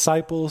to the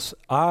disciples,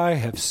 I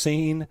have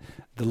seen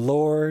the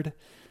Lord.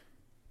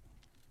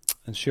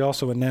 And she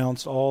also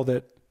announced all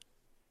that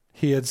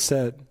he had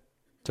said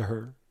to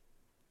her.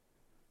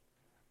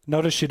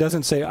 Notice she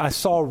doesn't say, I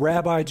saw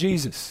Rabbi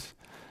Jesus.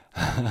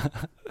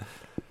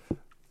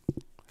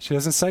 She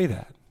doesn't say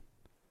that.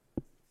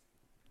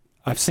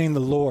 I've seen the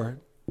Lord.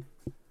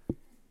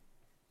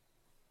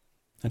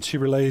 And she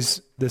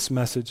relays this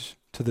message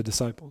to the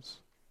disciples.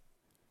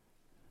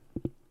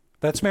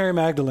 That's Mary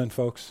Magdalene,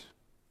 folks.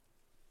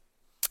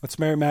 That's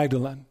Mary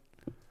Magdalene.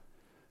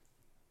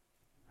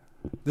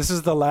 This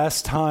is the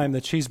last time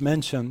that she's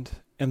mentioned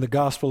in the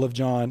Gospel of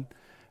John,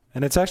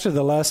 and it's actually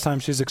the last time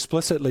she's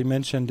explicitly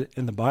mentioned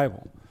in the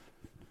Bible.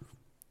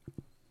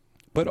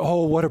 But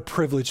oh, what a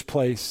privileged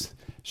place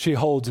she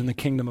holds in the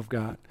kingdom of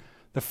God.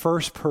 The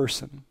first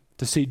person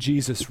to see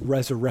Jesus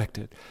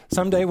resurrected.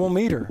 Someday we'll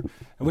meet her,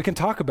 and we can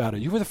talk about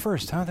it. You were the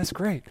first, huh? That's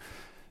great.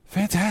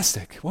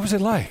 Fantastic. What was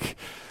it like?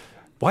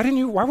 Why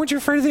weren't you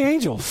afraid of the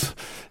angels?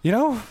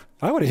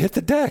 I would have hit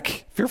the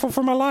deck, fearful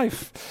for my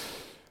life.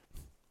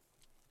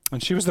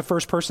 And she was the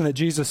first person that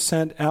Jesus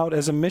sent out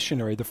as a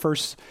missionary, the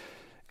first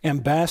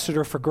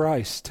ambassador for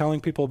Christ,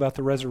 telling people about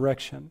the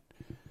resurrection.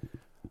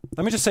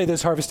 Let me just say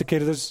this, Harvest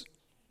Decatur,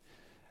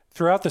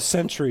 throughout the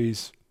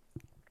centuries,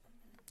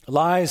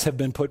 lies have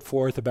been put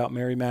forth about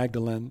Mary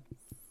Magdalene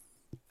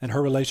and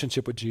her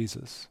relationship with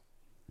Jesus.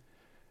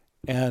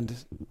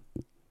 And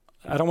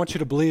I don't want you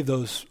to believe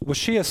those. Was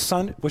she a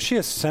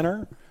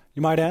sinner?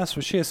 You might ask,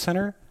 was she a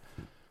sinner?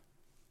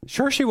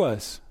 Sure she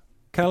was.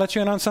 Can I let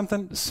you in on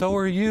something? So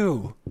are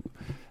you.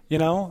 You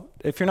know,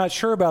 if you're not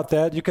sure about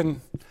that, you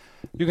can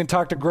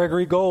talk to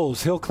Gregory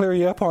Goles. He'll clear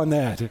you up on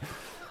that.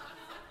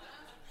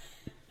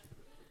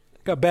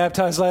 Got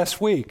baptized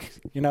last week.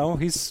 You know,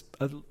 he's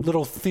a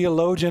little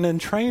theologian in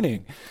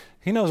training.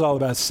 He knows all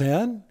about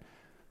sin.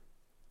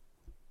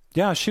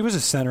 Yeah, she was a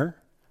sinner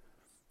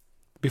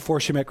before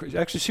she met Christ.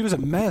 Actually, she was a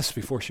mess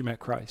before she met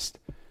Christ.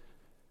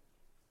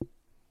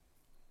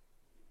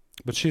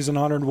 But she's an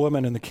honored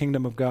woman in the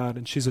kingdom of God,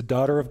 and she's a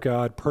daughter of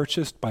God,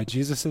 purchased by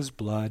Jesus'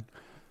 blood,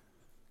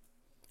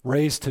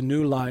 raised to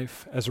new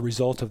life as a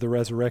result of the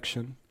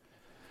resurrection.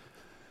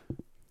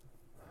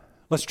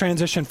 Let's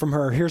transition from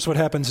her. Here's what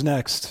happens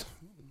next.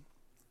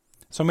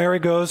 So Mary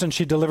goes and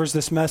she delivers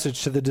this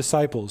message to the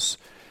disciples.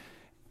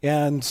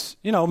 And,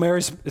 you know,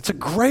 it's a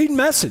great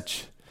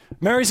message.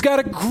 Mary's got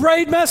a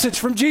great message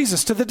from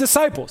Jesus to the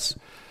disciples.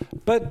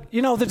 But,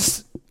 you know,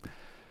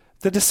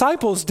 the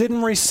disciples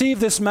didn't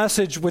receive this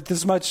message with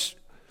as much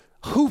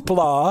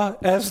hoopla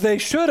as they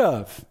should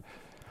have.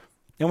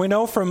 And we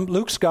know from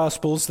Luke's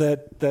Gospels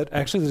that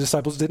actually the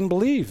disciples didn't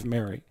believe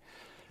Mary.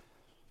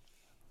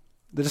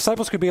 The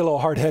disciples could be a little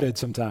hard-headed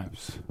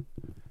sometimes.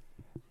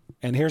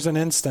 And here's an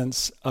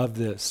instance of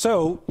this.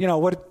 So, you know,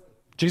 what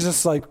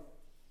Jesus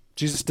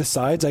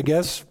decides, I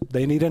guess,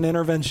 they need an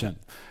intervention.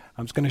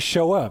 I'm just going to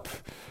show up.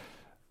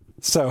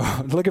 So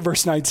look at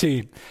verse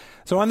 19.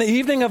 So on the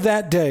evening of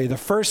that day, the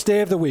first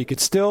day of the week,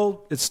 it's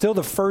still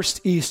the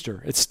first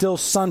Easter. It's still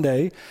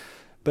Sunday,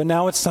 but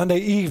now it's Sunday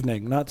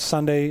evening, not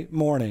Sunday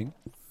morning.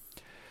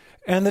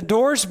 And the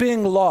doors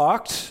being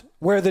locked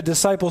where the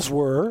disciples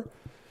were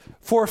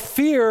for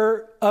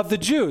fear of the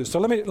Jews. So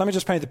let me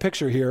just paint the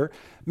picture here.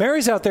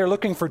 Mary's out there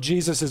looking for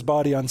Jesus'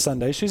 body on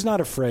Sunday. She's not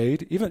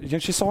afraid. Even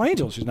she saw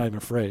angels. She's not even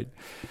afraid.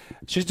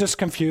 She's just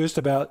confused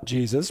about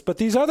Jesus. But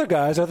these other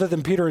guys, other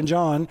than Peter and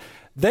John,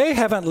 they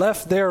haven't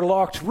left their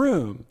locked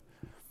room.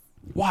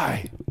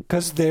 Why?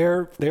 Because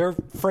they're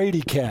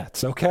fraidy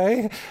cats,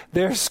 okay?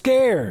 They're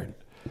scared.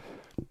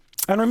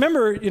 And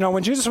remember, you know,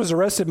 when Jesus was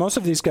arrested, most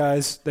of these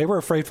guys, they were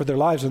afraid for their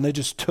lives and they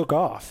just took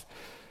off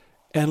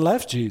and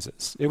left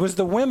Jesus. It was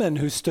the women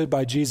who stood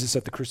by Jesus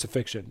at the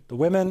crucifixion, the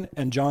women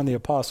and John the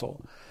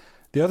Apostle.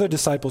 The other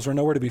disciples were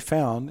nowhere to be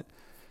found.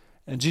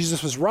 And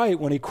Jesus was right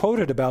when he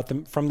quoted about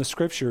them from the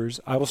scriptures,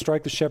 I will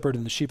strike the shepherd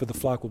and the sheep of the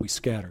flock will be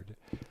scattered.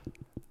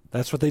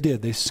 That's what they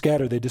did. They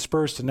scattered, they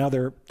dispersed, and now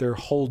they're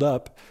holed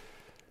up,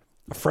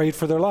 afraid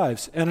for their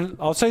lives. And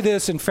I'll say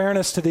this in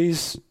fairness to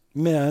these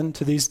men,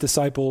 to these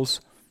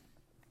disciples,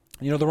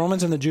 you know, the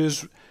Romans and the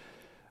Jews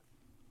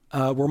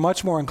were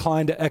much more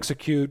inclined to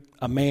execute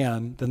a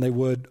man than they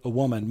would a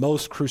woman.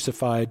 Most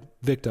crucified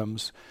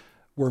victims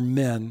were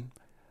men,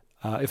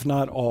 if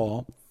not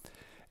all.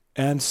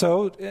 And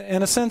so,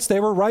 in a sense, they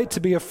were right to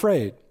be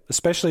afraid,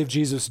 especially if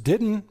Jesus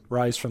didn't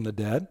rise from the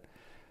dead,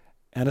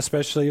 and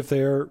especially if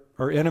there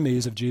are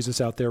enemies of Jesus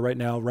out there right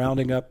now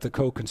rounding up the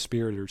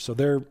co-conspirators. So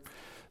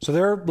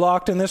they're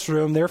locked in this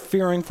room, they're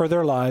fearing for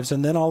their lives,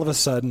 and then all of a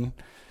sudden,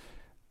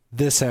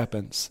 this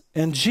happens.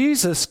 And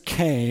Jesus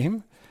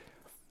came.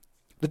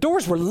 The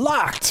doors were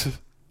locked.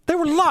 They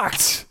were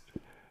locked.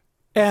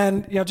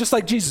 And, you know, just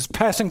like Jesus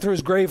passing through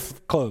his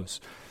grave clothes,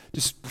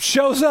 just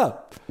shows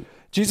up.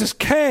 Jesus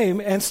came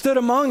and stood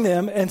among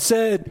them and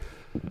said,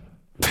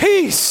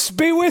 peace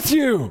be with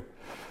you.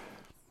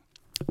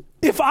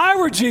 If I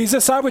were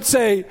Jesus, I would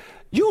say,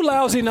 you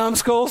lousy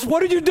numbskulls,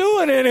 what are you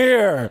doing in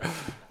here?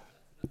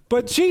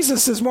 But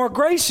Jesus is more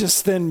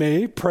gracious than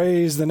me.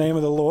 Praise the name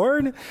of the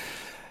Lord.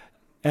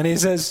 And he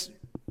says,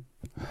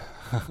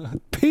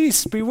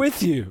 peace be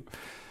with you.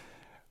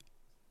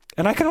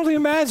 And I can only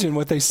imagine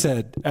what they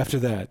said after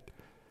that.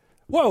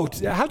 Whoa,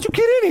 how'd you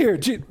get in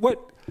here?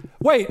 What?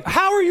 Wait,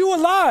 how are you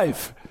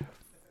alive?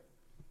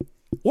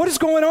 What is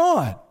going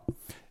on?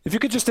 If you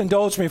could just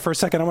indulge me for a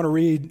second, I want to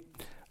read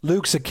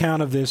Luke's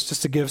account of this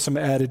just to give some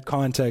added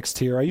context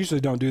here. I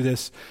usually don't do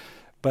this,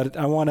 but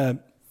I want to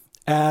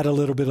add a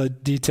little bit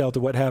of detail to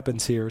what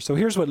happens here. So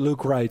here's what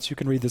Luke writes. You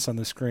can read this on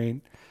the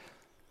screen.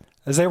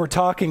 As they were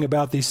talking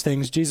about these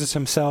things, Jesus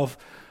himself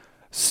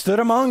stood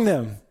among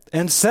them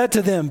and said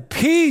to them,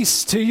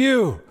 peace to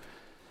you.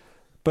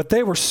 But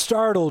they were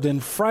startled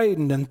and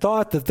frightened and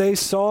thought that they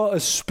saw a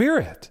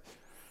spirit.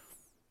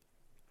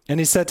 And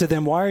he said to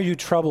them, why are you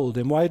troubled?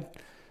 And why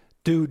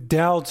do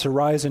doubts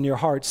arise in your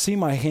heart? See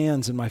my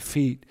hands and my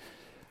feet,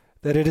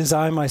 that it is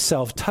I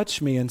myself. Touch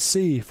me and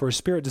see, for a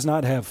spirit does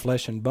not have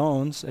flesh and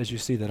bones, as you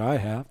see that I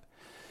have.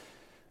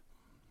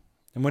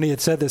 And when he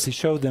had said this, he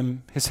showed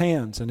them his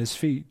hands and his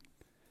feet.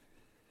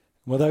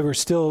 While they were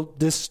still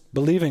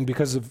disbelieving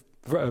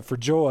for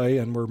joy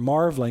and were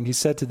marveling, he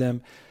said to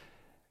them,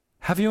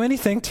 have you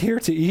anything here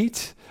to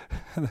eat?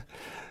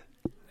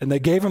 And they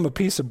gave him a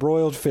piece of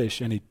broiled fish,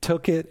 and he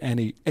took it and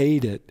he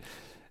ate it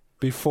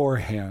before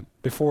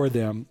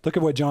them. Look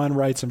at what John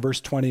writes in verse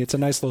 20. It's a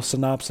nice little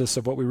synopsis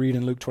of what we read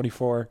in Luke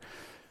 24.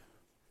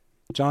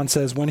 John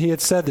says, when he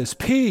had said this,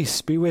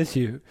 peace be with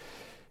you,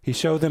 he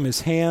showed them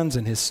his hands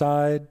and his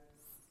side.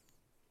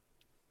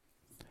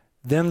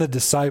 Then the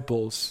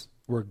disciples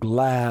were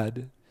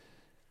glad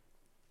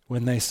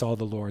when they saw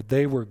the Lord.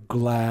 They were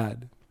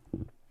glad.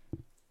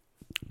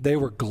 They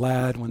were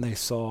glad when they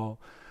saw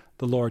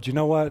the Lord. You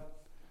know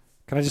what?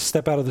 Can I just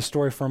step out of the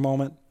story for a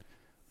moment?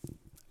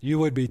 You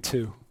would be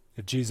too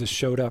if Jesus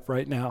showed up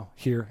right now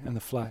here in the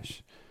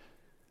flesh.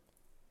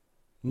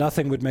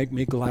 Nothing would make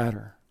me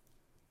gladder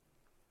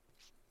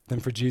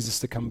than for Jesus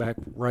to come back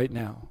right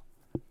now.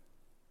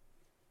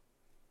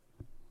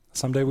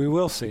 Someday we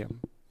will see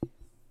him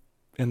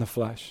in the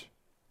flesh.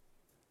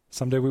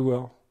 Someday we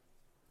will.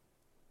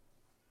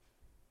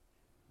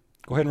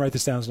 Go ahead and write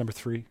this down as number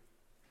 3.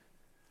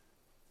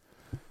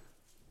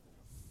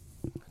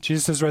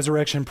 Jesus'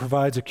 resurrection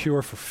provides a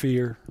cure for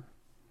fear.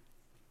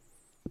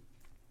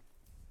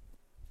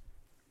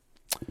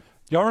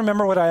 Y'all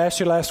remember what I asked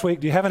you last week?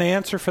 Do you have an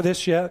answer for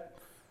this yet?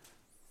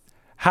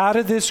 How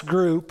did this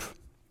group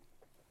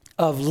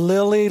of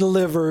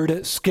lily-livered,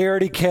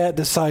 scaredy cat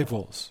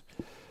disciples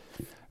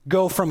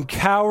go from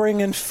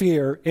cowering in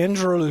fear in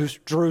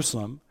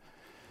Jerusalem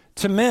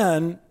to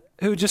men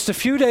who just a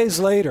few days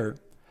later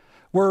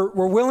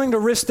were willing to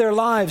risk their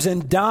lives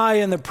and die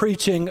in the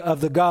preaching of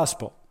the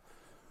gospel?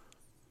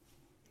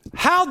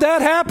 How'd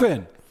that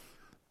happen?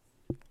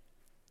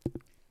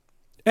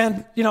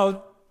 And,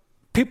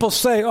 people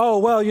say, oh,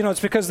 well, it's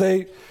because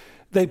they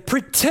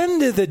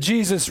pretended that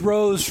Jesus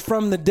rose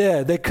from the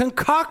dead. They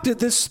concocted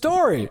this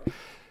story.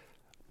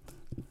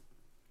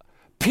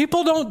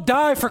 People don't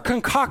die for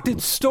concocted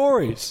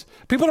stories.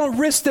 People don't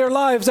risk their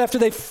lives after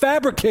they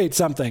fabricate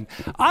something.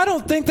 I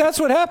don't think that's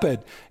what happened.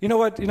 You know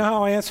what? You know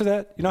how I answer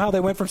that? You know how they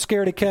went from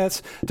scaredy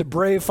cats to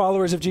brave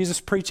followers of Jesus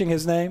preaching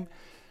his name?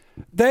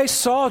 They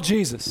saw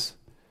Jesus.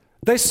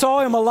 They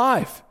saw him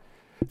alive.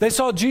 They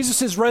saw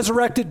Jesus'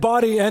 resurrected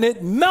body, and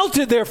it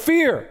melted their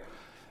fear.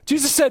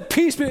 Jesus said,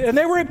 peace, and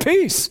they were at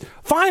peace,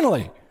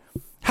 finally.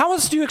 How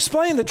else do you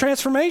explain the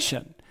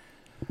transformation?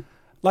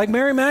 Like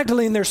Mary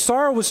Magdalene, their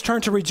sorrow was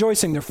turned to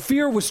rejoicing. Their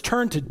fear was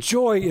turned to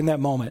joy in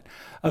that moment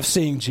of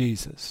seeing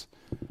Jesus.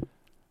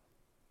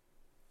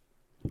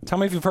 Tell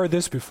me if you've heard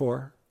this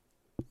before.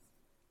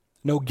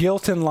 No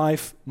guilt in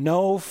life,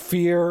 no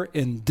fear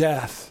in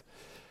death.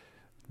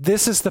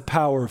 This is the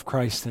power of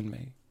Christ in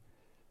me.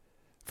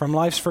 From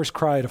life's first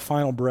cry to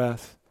final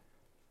breath,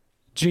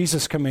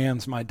 Jesus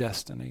commands my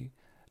destiny.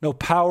 No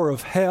power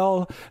of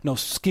hell, no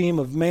scheme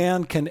of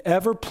man can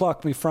ever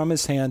pluck me from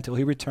his hand till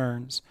he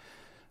returns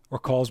or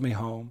calls me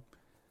home.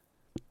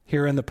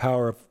 Here in the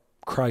power of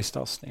Christ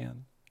I'll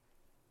stand.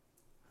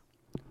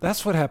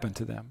 That's what happened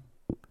to them.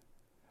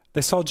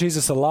 They saw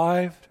Jesus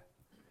alive.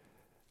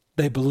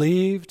 They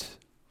believed.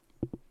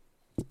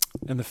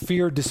 And the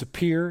fear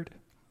disappeared.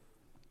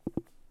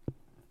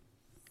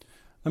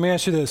 Let me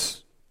ask you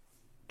this,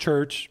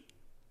 church.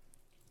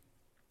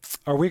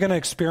 Are we going to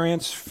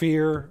experience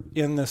fear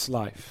in this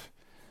life?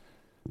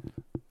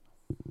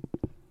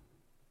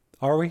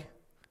 Are we?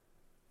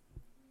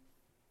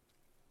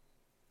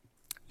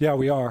 Yeah,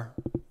 we are.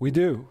 We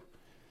do.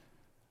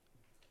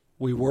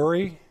 We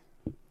worry.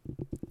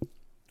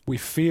 We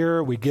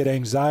fear. We get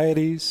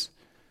anxieties.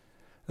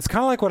 It's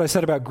kind of like what I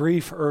said about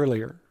grief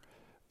earlier.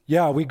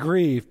 Yeah, we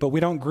grieve, but we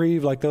don't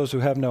grieve like those who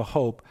have no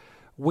hope.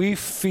 We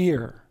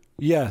fear,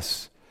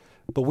 yes,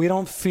 but we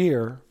don't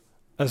fear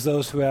as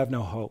those who have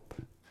no hope.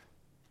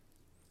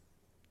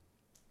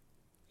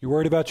 You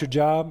worried about your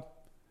job?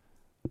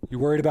 You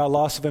worried about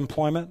loss of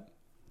employment?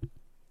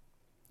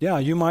 Yeah,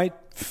 you might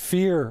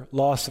fear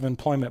loss of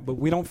employment, but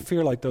we don't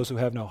fear like those who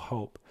have no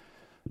hope.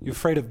 You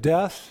afraid of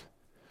death?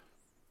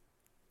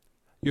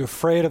 You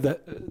afraid of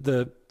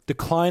the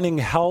declining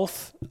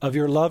health of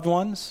your loved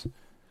ones?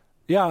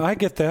 Yeah, I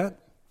get that.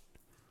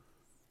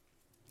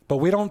 But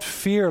we don't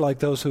fear like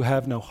those who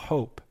have no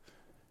hope.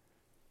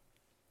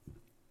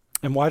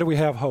 And why do we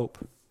have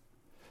hope?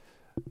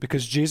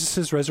 Because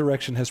Jesus'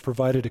 resurrection has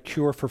provided a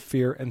cure for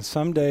fear, and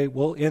someday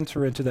we'll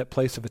enter into that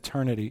place of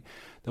eternity.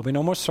 There'll be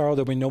no more sorrow,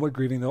 there'll be no more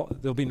grieving,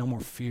 there'll be no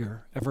more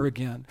fear ever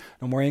again,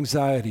 no more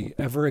anxiety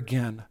ever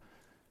again,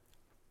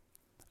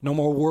 no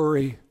more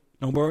worry,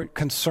 no more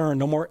concern,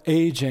 no more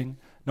aging,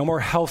 no more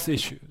health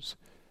issues.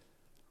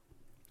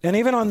 And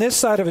even on this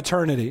side of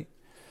eternity,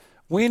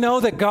 we know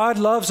that God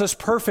loves us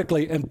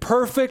perfectly, and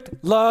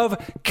perfect love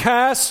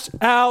casts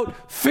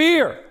out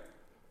fear.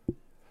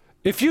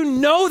 If you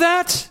know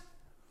that,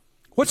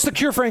 what's the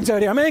cure for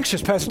anxiety? I'm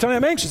anxious, Pastor Tony.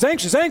 I'm anxious.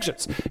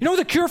 You know what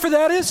the cure for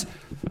that is?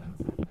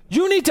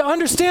 You need to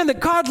understand that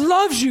God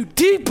loves you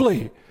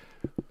deeply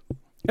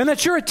and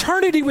that your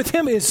eternity with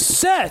him is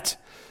set.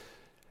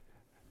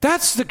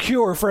 That's the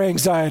cure for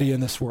anxiety in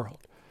this world.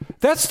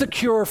 That's the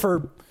cure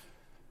for,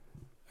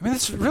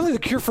 that's really the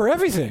cure for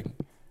everything.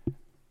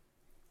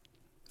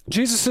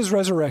 Jesus'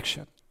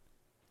 resurrection.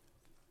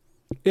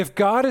 If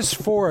God is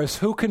for us,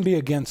 who can be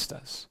against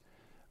us?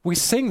 We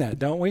sing that,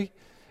 don't we?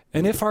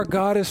 And if our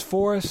God is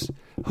for us,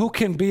 who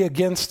can be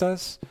against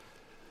us?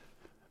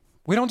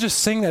 We don't just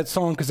sing that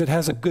song because it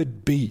has a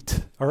good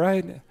beat, all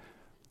right?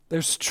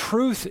 There's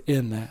truth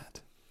in that.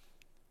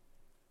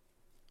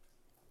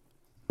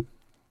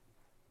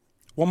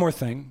 One more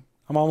thing.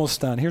 I'm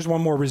almost done. Here's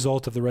one more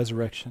result of the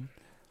resurrection.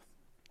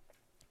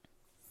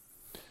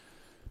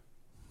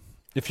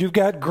 If you've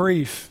got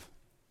grief,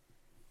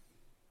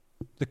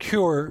 the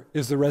cure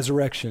is the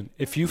resurrection.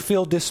 If you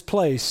feel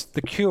displaced,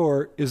 the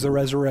cure is the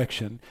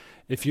resurrection.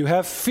 If you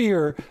have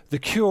fear, the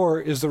cure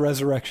is the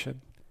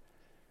resurrection.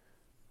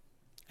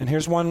 And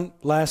here's one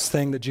last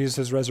thing that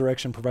Jesus'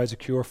 resurrection provides a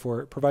cure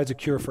for. It provides a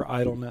cure for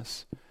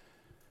idleness.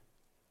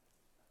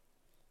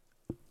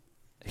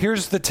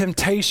 Here's the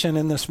temptation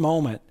in this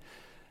moment.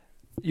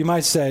 You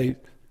might say,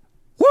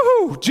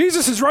 woohoo,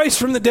 Jesus is raised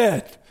from the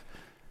dead.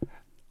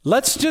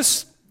 Let's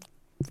just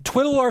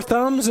twiddle our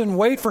thumbs and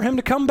wait for him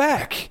to come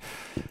back.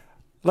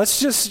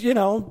 Let's just,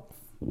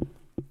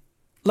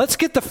 let's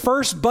get the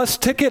first bus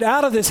ticket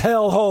out of this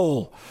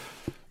hellhole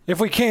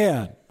if we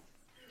can.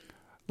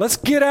 Let's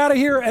get out of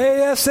here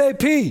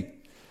ASAP.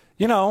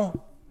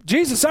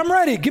 Jesus, I'm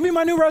ready. Give me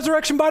my new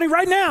resurrection body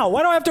right now.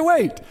 Why do I have to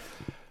wait?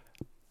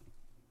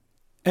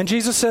 And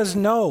Jesus says,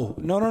 no.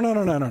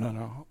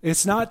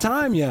 It's not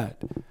time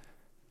yet.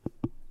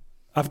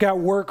 I've got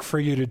work for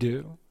you to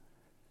do.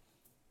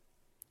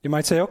 You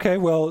might say, okay,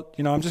 well,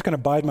 I'm just going to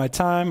bide my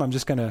time. I'm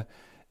just going to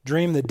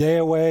dream the day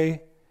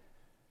away.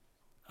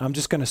 I'm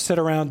just going to sit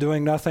around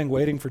doing nothing,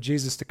 waiting for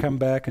Jesus to come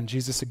back. And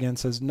Jesus again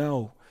says,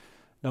 no,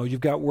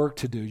 you've got work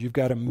to do. You've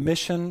got a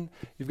mission.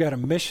 You've got a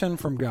mission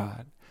from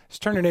God.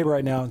 Just turn to your neighbor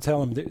right now and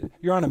tell him that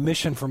you're on a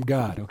mission from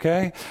God,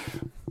 okay?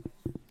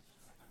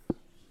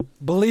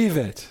 Believe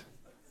it.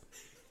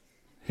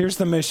 Here's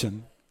the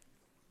mission.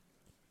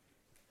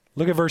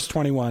 Look at verse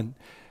 21.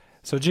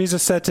 So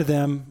Jesus said to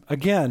them,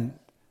 again,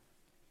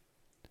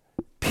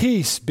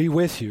 peace be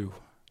with you.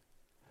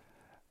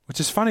 Which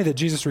is funny that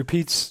Jesus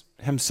repeats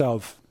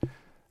himself.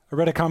 I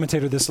read a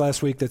commentator this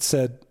last week that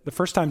said the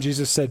first time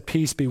Jesus said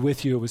peace be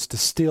with you, it was to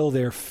still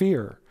their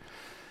fear.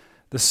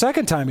 The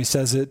second time he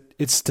says it,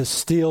 it's to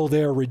still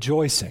their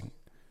rejoicing.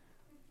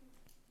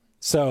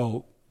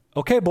 So,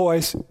 okay,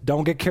 boys,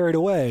 don't get carried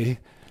away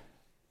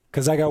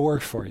because I got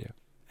work for you.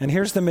 And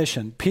here's the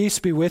mission. Peace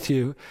be with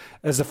you.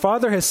 As the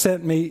Father has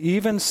sent me,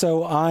 even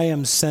so I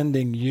am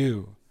sending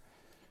you.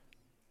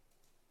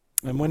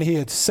 And when he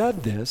had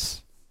said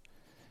this,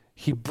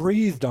 he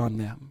breathed on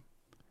them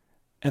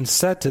and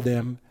said to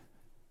them,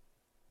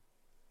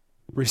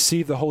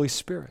 receive the Holy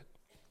Spirit.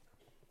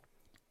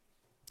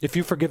 If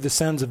you forgive the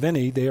sins of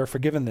any, they are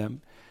forgiven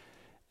them.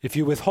 If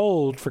you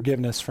withhold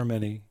forgiveness from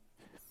any,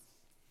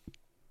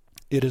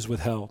 it is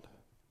withheld.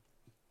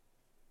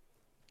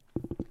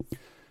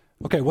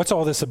 Okay, what's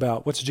all this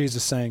about? What's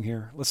Jesus saying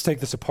here? Let's take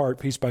this apart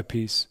piece by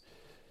piece.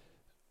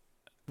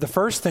 The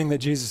first thing that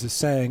Jesus is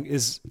saying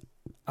is,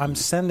 I'm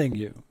sending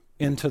you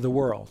into the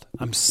world.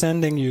 I'm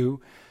sending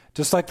you,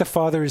 just like the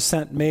Father has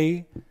sent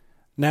me,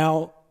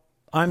 now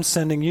I'm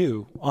sending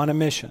you on a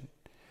mission.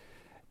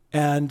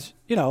 And,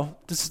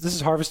 this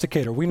is Harvest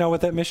Decatur. We know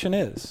what that mission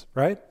is,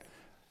 right?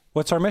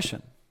 What's our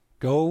mission?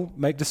 Go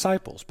make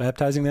disciples,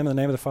 baptizing them in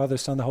the name of the Father, the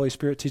Son, and the Holy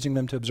Spirit, teaching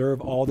them to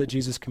observe all that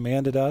Jesus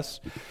commanded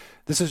us.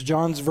 This is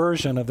John's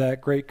version of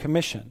that Great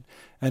Commission.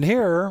 And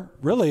here,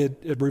 really,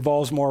 it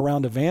revolves more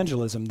around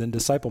evangelism than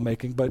disciple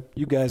making, but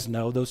you guys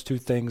know those two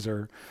things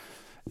are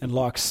in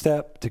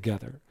lockstep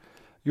together.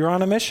 You're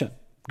on a mission.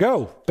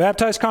 Go,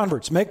 baptize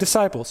converts, make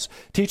disciples,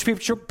 teach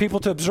people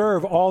to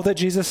observe all that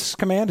Jesus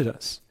commanded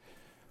us.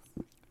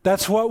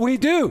 That's what we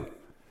do.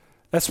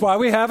 That's why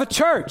we have a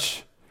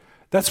church.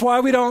 That's why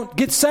we don't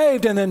get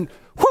saved and then,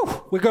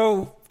 we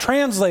go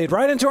translate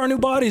right into our new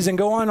bodies and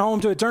go on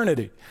home to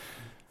eternity.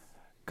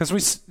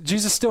 Because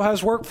Jesus still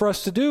has work for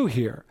us to do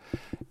here.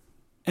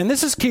 And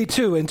this is key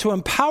too, and to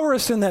empower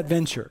us in that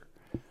venture.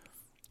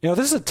 This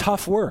is a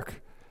tough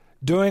work,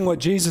 doing what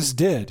Jesus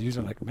did.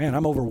 You're like, man,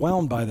 I'm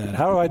overwhelmed by that.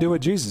 How do I do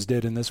what Jesus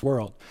did in this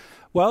world?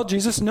 Well,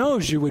 Jesus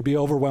knows you would be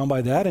overwhelmed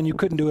by that and you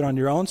couldn't do it on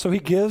your own, so he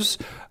gives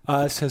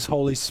us his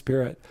Holy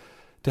Spirit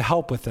to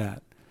help with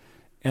that.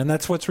 And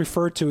that's what's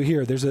referred to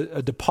here. There's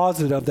a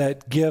deposit of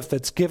that gift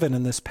that's given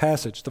in this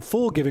passage. The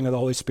full giving of the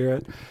Holy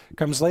Spirit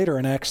comes later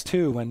in Acts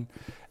 2 when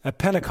at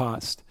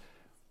Pentecost,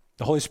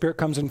 the Holy Spirit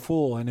comes in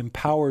full and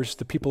empowers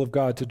the people of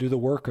God to do the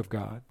work of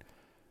God.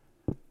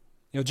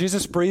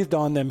 Jesus breathed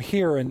on them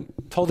here and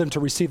told them to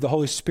receive the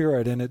Holy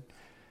Spirit, and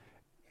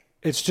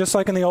it's just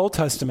like in the Old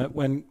Testament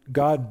when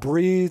God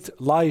breathed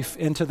life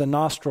into the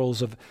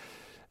nostrils of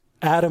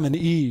Adam and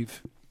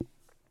Eve.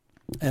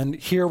 And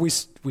here we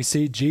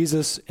see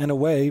Jesus, in a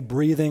way,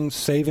 breathing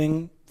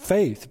saving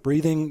faith,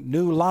 breathing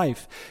new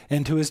life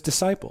into his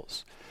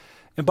disciples.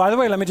 And by the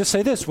way, let me just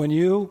say this. When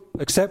you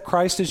accept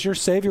Christ as your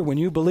Savior, when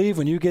you believe,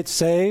 when you get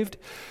saved,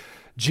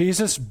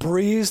 Jesus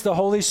breathes the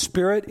Holy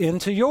Spirit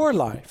into your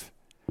life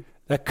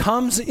that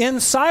comes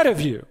inside of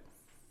you.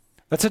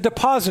 That's a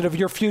deposit of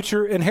your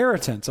future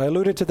inheritance. I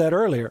alluded to that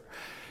earlier.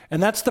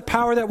 And that's the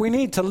power that we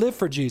need to live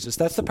for Jesus.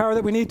 That's the power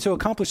that we need to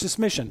accomplish this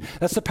mission.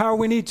 That's the power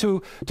we need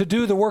to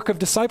do the work of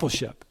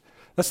discipleship.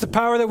 That's the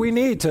power that we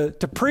need to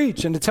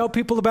preach and to tell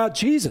people about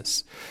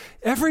Jesus.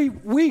 Every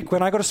week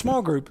when I go to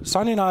small group,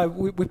 Sonia and I,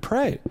 we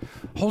pray.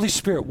 Holy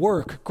Spirit,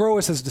 work, grow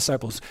us as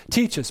disciples,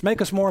 teach us,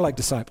 make us more like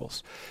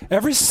disciples.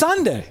 Every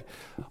Sunday,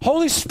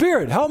 Holy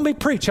Spirit, help me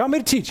preach, help me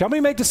to teach, help me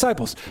make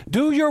disciples.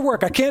 Do your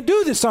work. I can't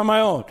do this on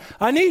my own.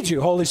 I need you,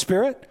 Holy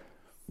Spirit.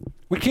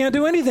 We can't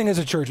do anything as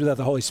a church without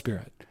the Holy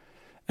Spirit.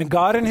 And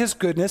God in his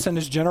goodness and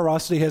his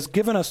generosity has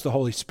given us the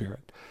Holy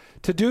Spirit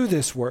to do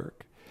this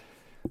work.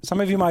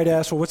 Some of you might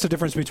ask, well, what's the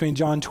difference between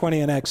John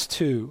 20 and Acts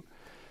 2?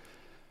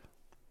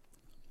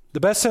 The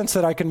best sense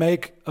that I can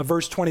make of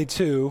verse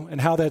 22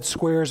 and how that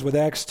squares with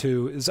Acts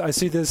 2 is I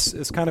see this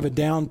as kind of a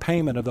down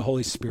payment of the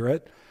Holy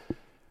Spirit.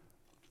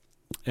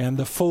 And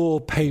the full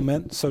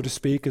payment, so to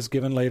speak, is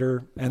given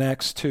later in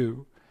Acts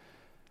 2.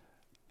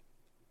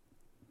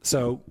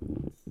 So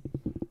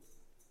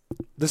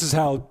this is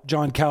how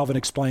John Calvin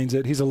explains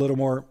it. He's a little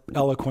more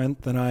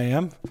eloquent than I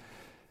am.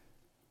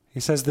 He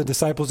says the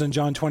disciples in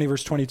John 20,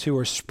 verse 22,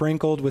 are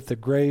sprinkled with the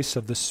grace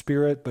of the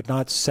Spirit, but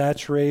not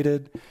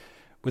saturated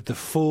with the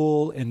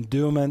full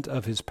endowment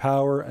of his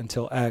power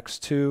until Acts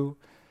 2.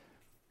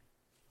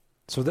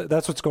 So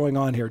that's what's going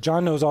on here.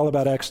 John knows all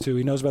about Acts 2.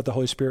 He knows about the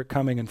Holy Spirit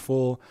coming in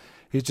full.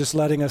 He's just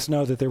letting us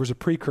know that there was a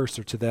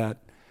precursor to that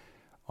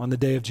on the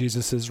day of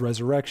Jesus'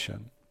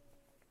 resurrection.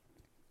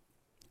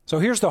 So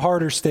here's the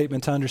harder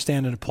statement to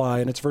understand and apply,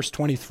 and it's verse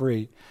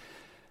 23.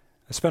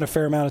 I spent a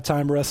fair amount of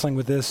time wrestling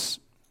with this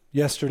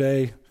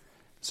yesterday,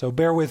 so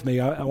bear with me.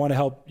 I want to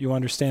help you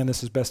understand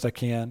this as best I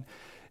can.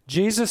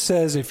 Jesus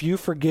says, if you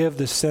forgive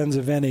the sins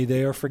of any,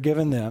 they are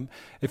forgiven them.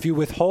 If you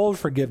withhold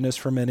forgiveness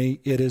from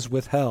any, it is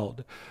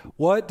withheld.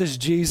 What does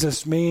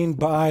Jesus mean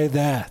by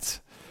that?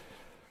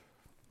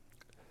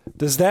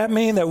 Does that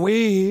mean that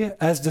we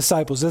as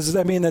disciples, does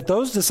that mean that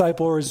those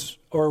disciples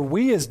or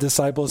we as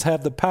disciples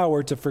have the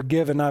power to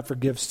forgive and not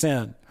forgive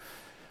sin?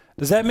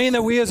 Does that mean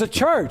that we as a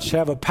church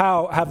have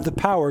the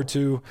power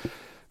to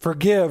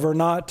forgive or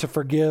not to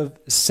forgive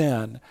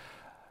sin?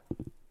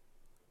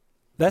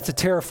 That's a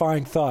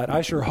terrifying thought.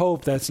 I sure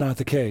hope that's not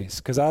the case,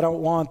 because I don't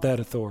want that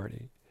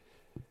authority.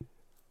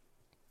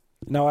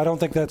 No, I don't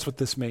think that's what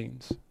this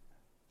means.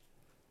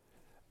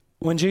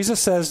 When Jesus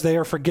says they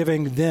are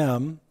forgiving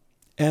them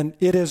and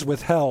it is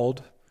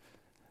withheld,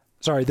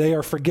 they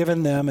are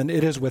forgiven them and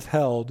it is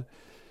withheld.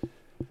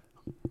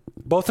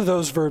 Both of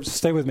those verbs,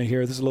 stay with me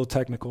here, this is a little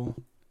technical.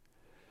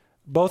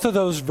 Both of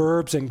those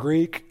verbs in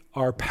Greek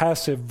are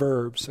passive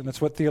verbs, and that's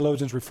what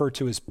theologians refer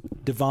to as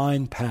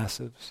divine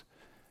passives.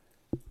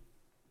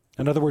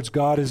 In other words,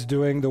 God is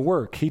doing the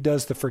work. He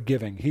does the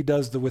forgiving. He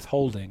does the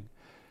withholding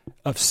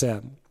of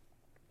sin.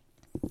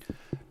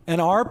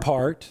 And our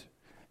part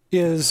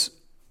is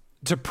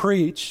to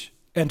preach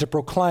and to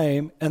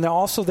proclaim, and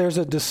also there's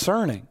a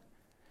discerning.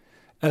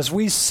 As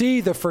we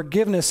see the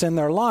forgiveness in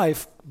their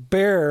life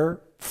bear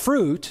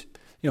fruit,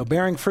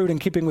 bearing fruit in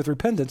keeping with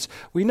repentance,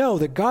 we know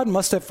that God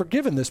must have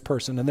forgiven this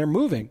person, and they're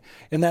moving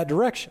in that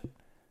direction.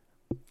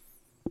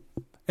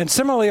 And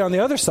similarly, on the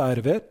other side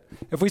of it,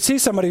 if we see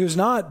somebody who's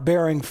not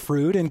bearing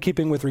fruit in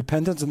keeping with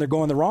repentance and they're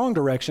going the wrong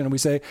direction, and we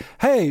say,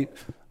 hey,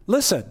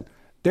 listen,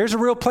 there's a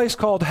real place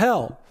called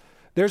hell.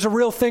 There's a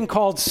real thing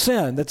called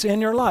sin that's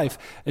in your life,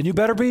 and you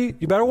better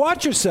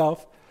watch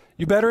yourself.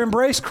 You better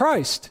embrace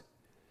Christ.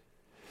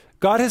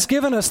 God has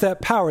given us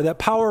that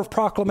power of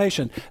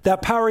proclamation,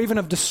 that power even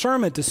of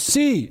discernment to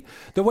see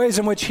the ways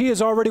in which he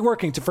is already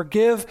working to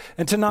forgive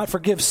and to not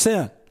forgive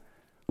sin.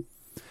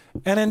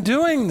 And in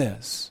doing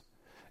this,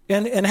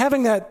 and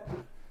having that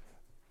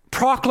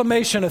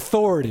proclamation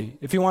authority,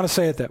 if you want to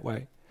say it that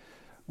way,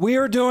 we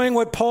are doing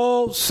what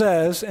Paul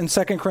says in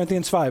 2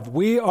 Corinthians 5.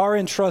 We are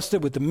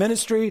entrusted with the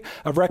ministry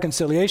of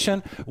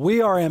reconciliation.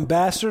 We are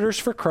ambassadors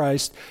for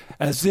Christ,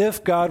 as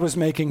if God was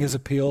making his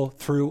appeal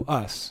through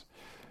us.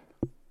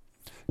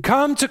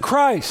 Come to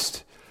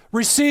Christ.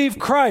 Receive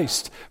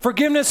Christ.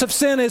 Forgiveness of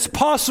sin is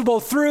possible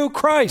through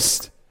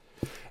Christ.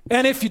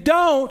 And if you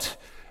don't,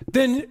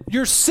 then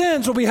your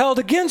sins will be held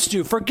against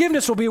you.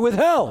 Forgiveness will be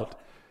withheld.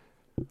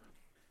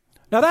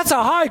 Now that's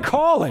a high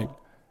calling,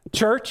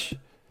 church.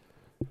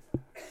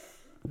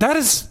 That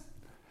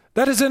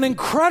is an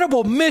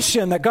incredible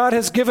mission that God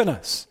has given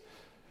us.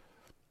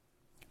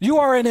 You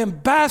are an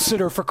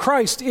ambassador for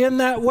Christ in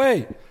that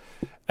way,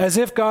 as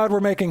if God were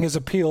making his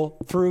appeal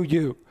through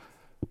you,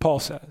 Paul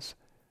says.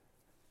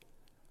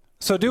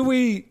 So do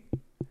we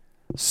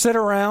sit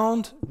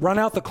around, run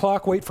out the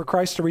clock, wait for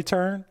Christ to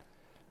return?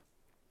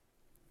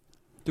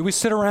 Do we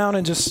sit around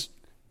and just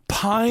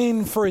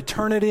pine for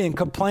eternity and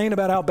complain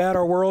about how bad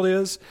our world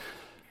is?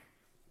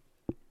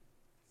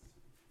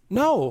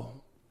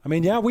 No. I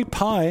mean, yeah, we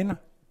pine.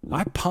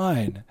 I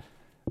pine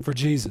for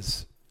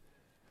Jesus.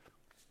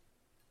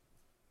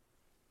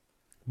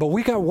 But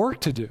we got work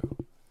to do.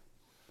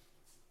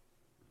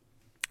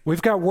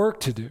 We've got work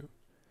to do.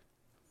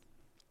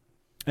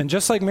 And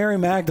just like Mary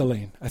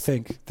Magdalene, I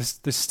think,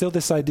 there's still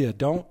this idea.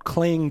 Don't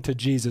cling to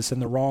Jesus in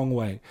the wrong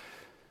way.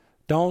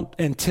 Don't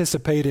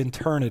anticipate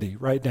eternity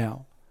right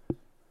now.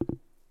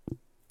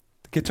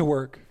 Get to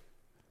work.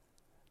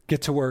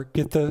 Get to work.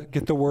 Get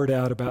the word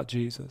out about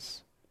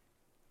Jesus.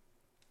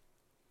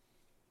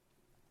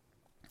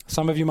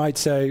 Some of you might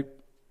say,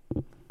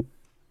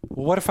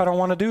 well, what if I don't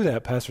want to do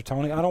that, Pastor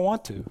Tony? I don't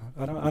want to.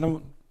 I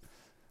don't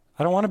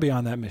want to be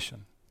on that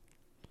mission.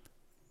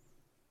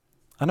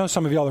 I know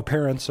some of y'all are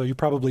parents, so you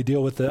probably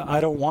deal with the I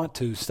don't want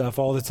to stuff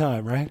all the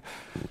time, right?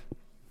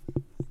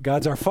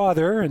 God's our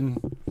Father, and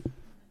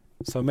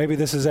So maybe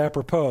this is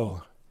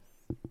apropos.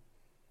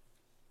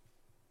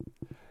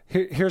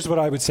 Here's what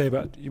I would say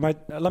about,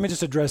 let me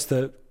just address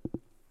the,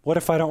 what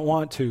if I don't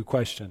want to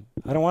question?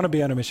 I don't want to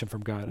be on a mission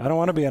from God. I don't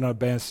want to be an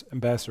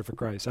ambassador for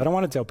Christ. I don't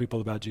want to tell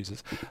people about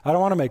Jesus. I don't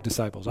want to make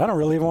disciples. I don't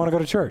really even want to go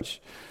to church.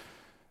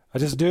 I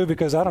just do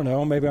because, I don't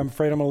know, maybe I'm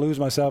afraid I'm going to lose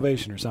my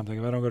salvation or something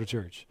if I don't go to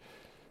church.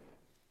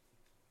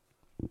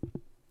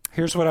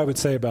 Here's what I would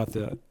say about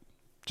that.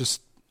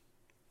 Just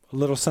a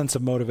little sense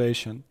of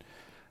motivation.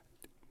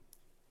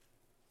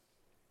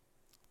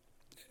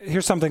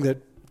 Here's something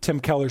that Tim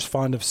Keller's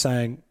fond of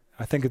saying.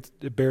 I think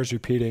it bears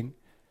repeating.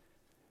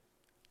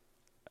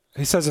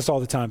 He says this all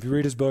the time. If you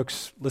read his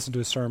books, listen to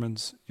his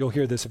sermons, you'll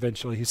hear this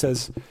eventually. He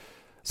says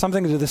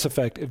something to this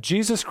effect. If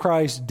Jesus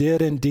Christ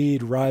did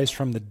indeed rise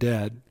from the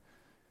dead,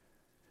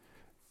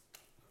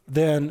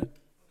 then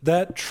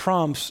that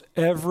trumps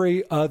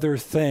every other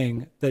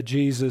thing that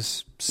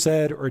Jesus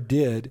said or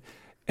did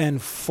and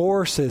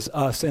forces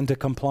us into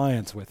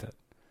compliance with it.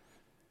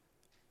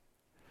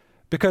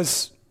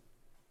 Because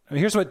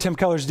here's what Tim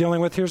Keller's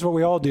dealing with. Here's what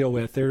we all deal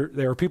with. There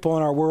are people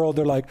in our world,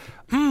 they're like,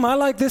 I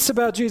like this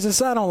about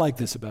Jesus. I don't like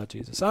this about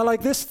Jesus. I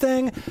like this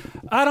thing.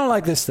 I don't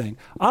like this thing.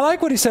 I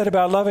like what he said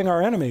about loving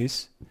our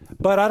enemies,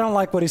 but I don't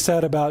like what he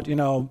said about,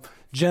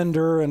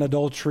 gender and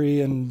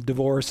adultery and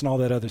divorce and all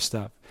that other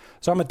stuff.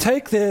 So I'm going to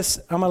take this,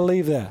 I'm going to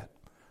leave that.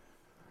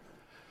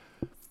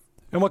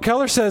 And what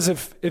Keller says,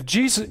 if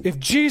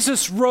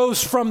Jesus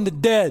rose from the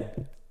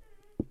dead,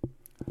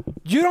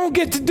 you don't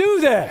get to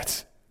do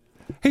that.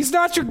 He's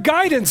not your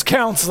guidance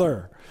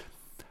counselor.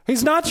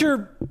 He's not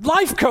your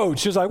life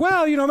coach. He's like,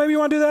 well, maybe you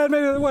want to do that,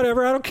 maybe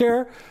whatever, I don't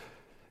care.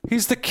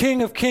 He's the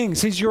King of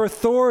Kings. He's your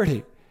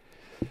authority.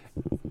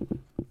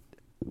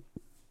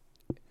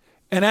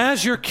 And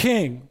as your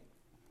king,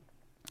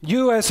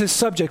 you as his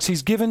subjects,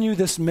 he's given you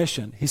this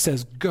mission. He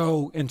says,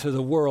 go into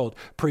the world,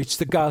 preach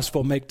the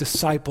gospel, make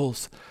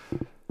disciples.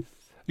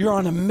 You're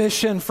on a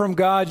mission from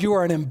God. You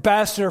are an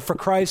ambassador for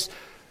Christ.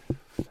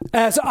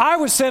 As I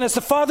was sent, as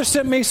the Father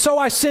sent me, so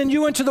I send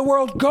you into the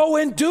world. Go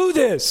and do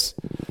this.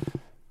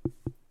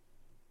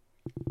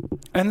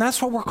 And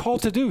that's what we're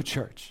called to do,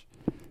 church.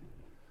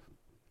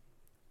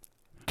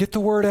 Get the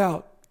word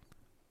out.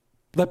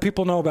 Let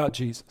people know about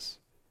Jesus.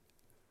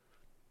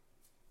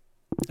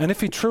 And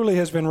if he truly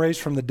has been raised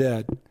from the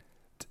dead,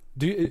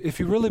 if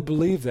you really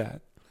believe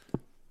that,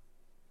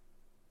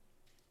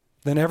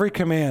 then every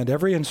command,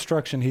 every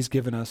instruction he's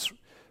given us,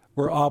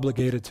 we're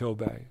obligated to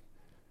obey.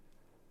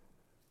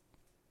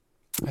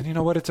 And you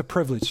know what? It's a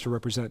privilege to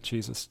represent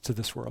Jesus to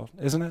this world,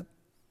 isn't it?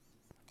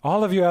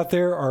 All of you out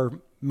there are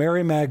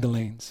Mary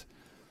Magdalenes.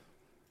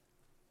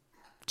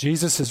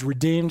 Jesus has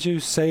redeemed you,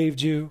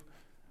 saved you,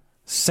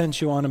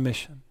 sent you on a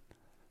mission.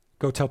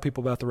 Go tell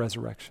people about the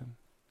resurrection.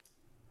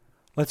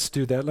 Let's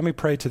do that. Let me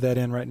pray to that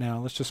end right now.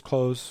 Let's just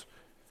close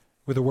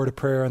with a word of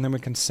prayer, and then we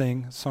can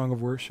sing a song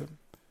of worship.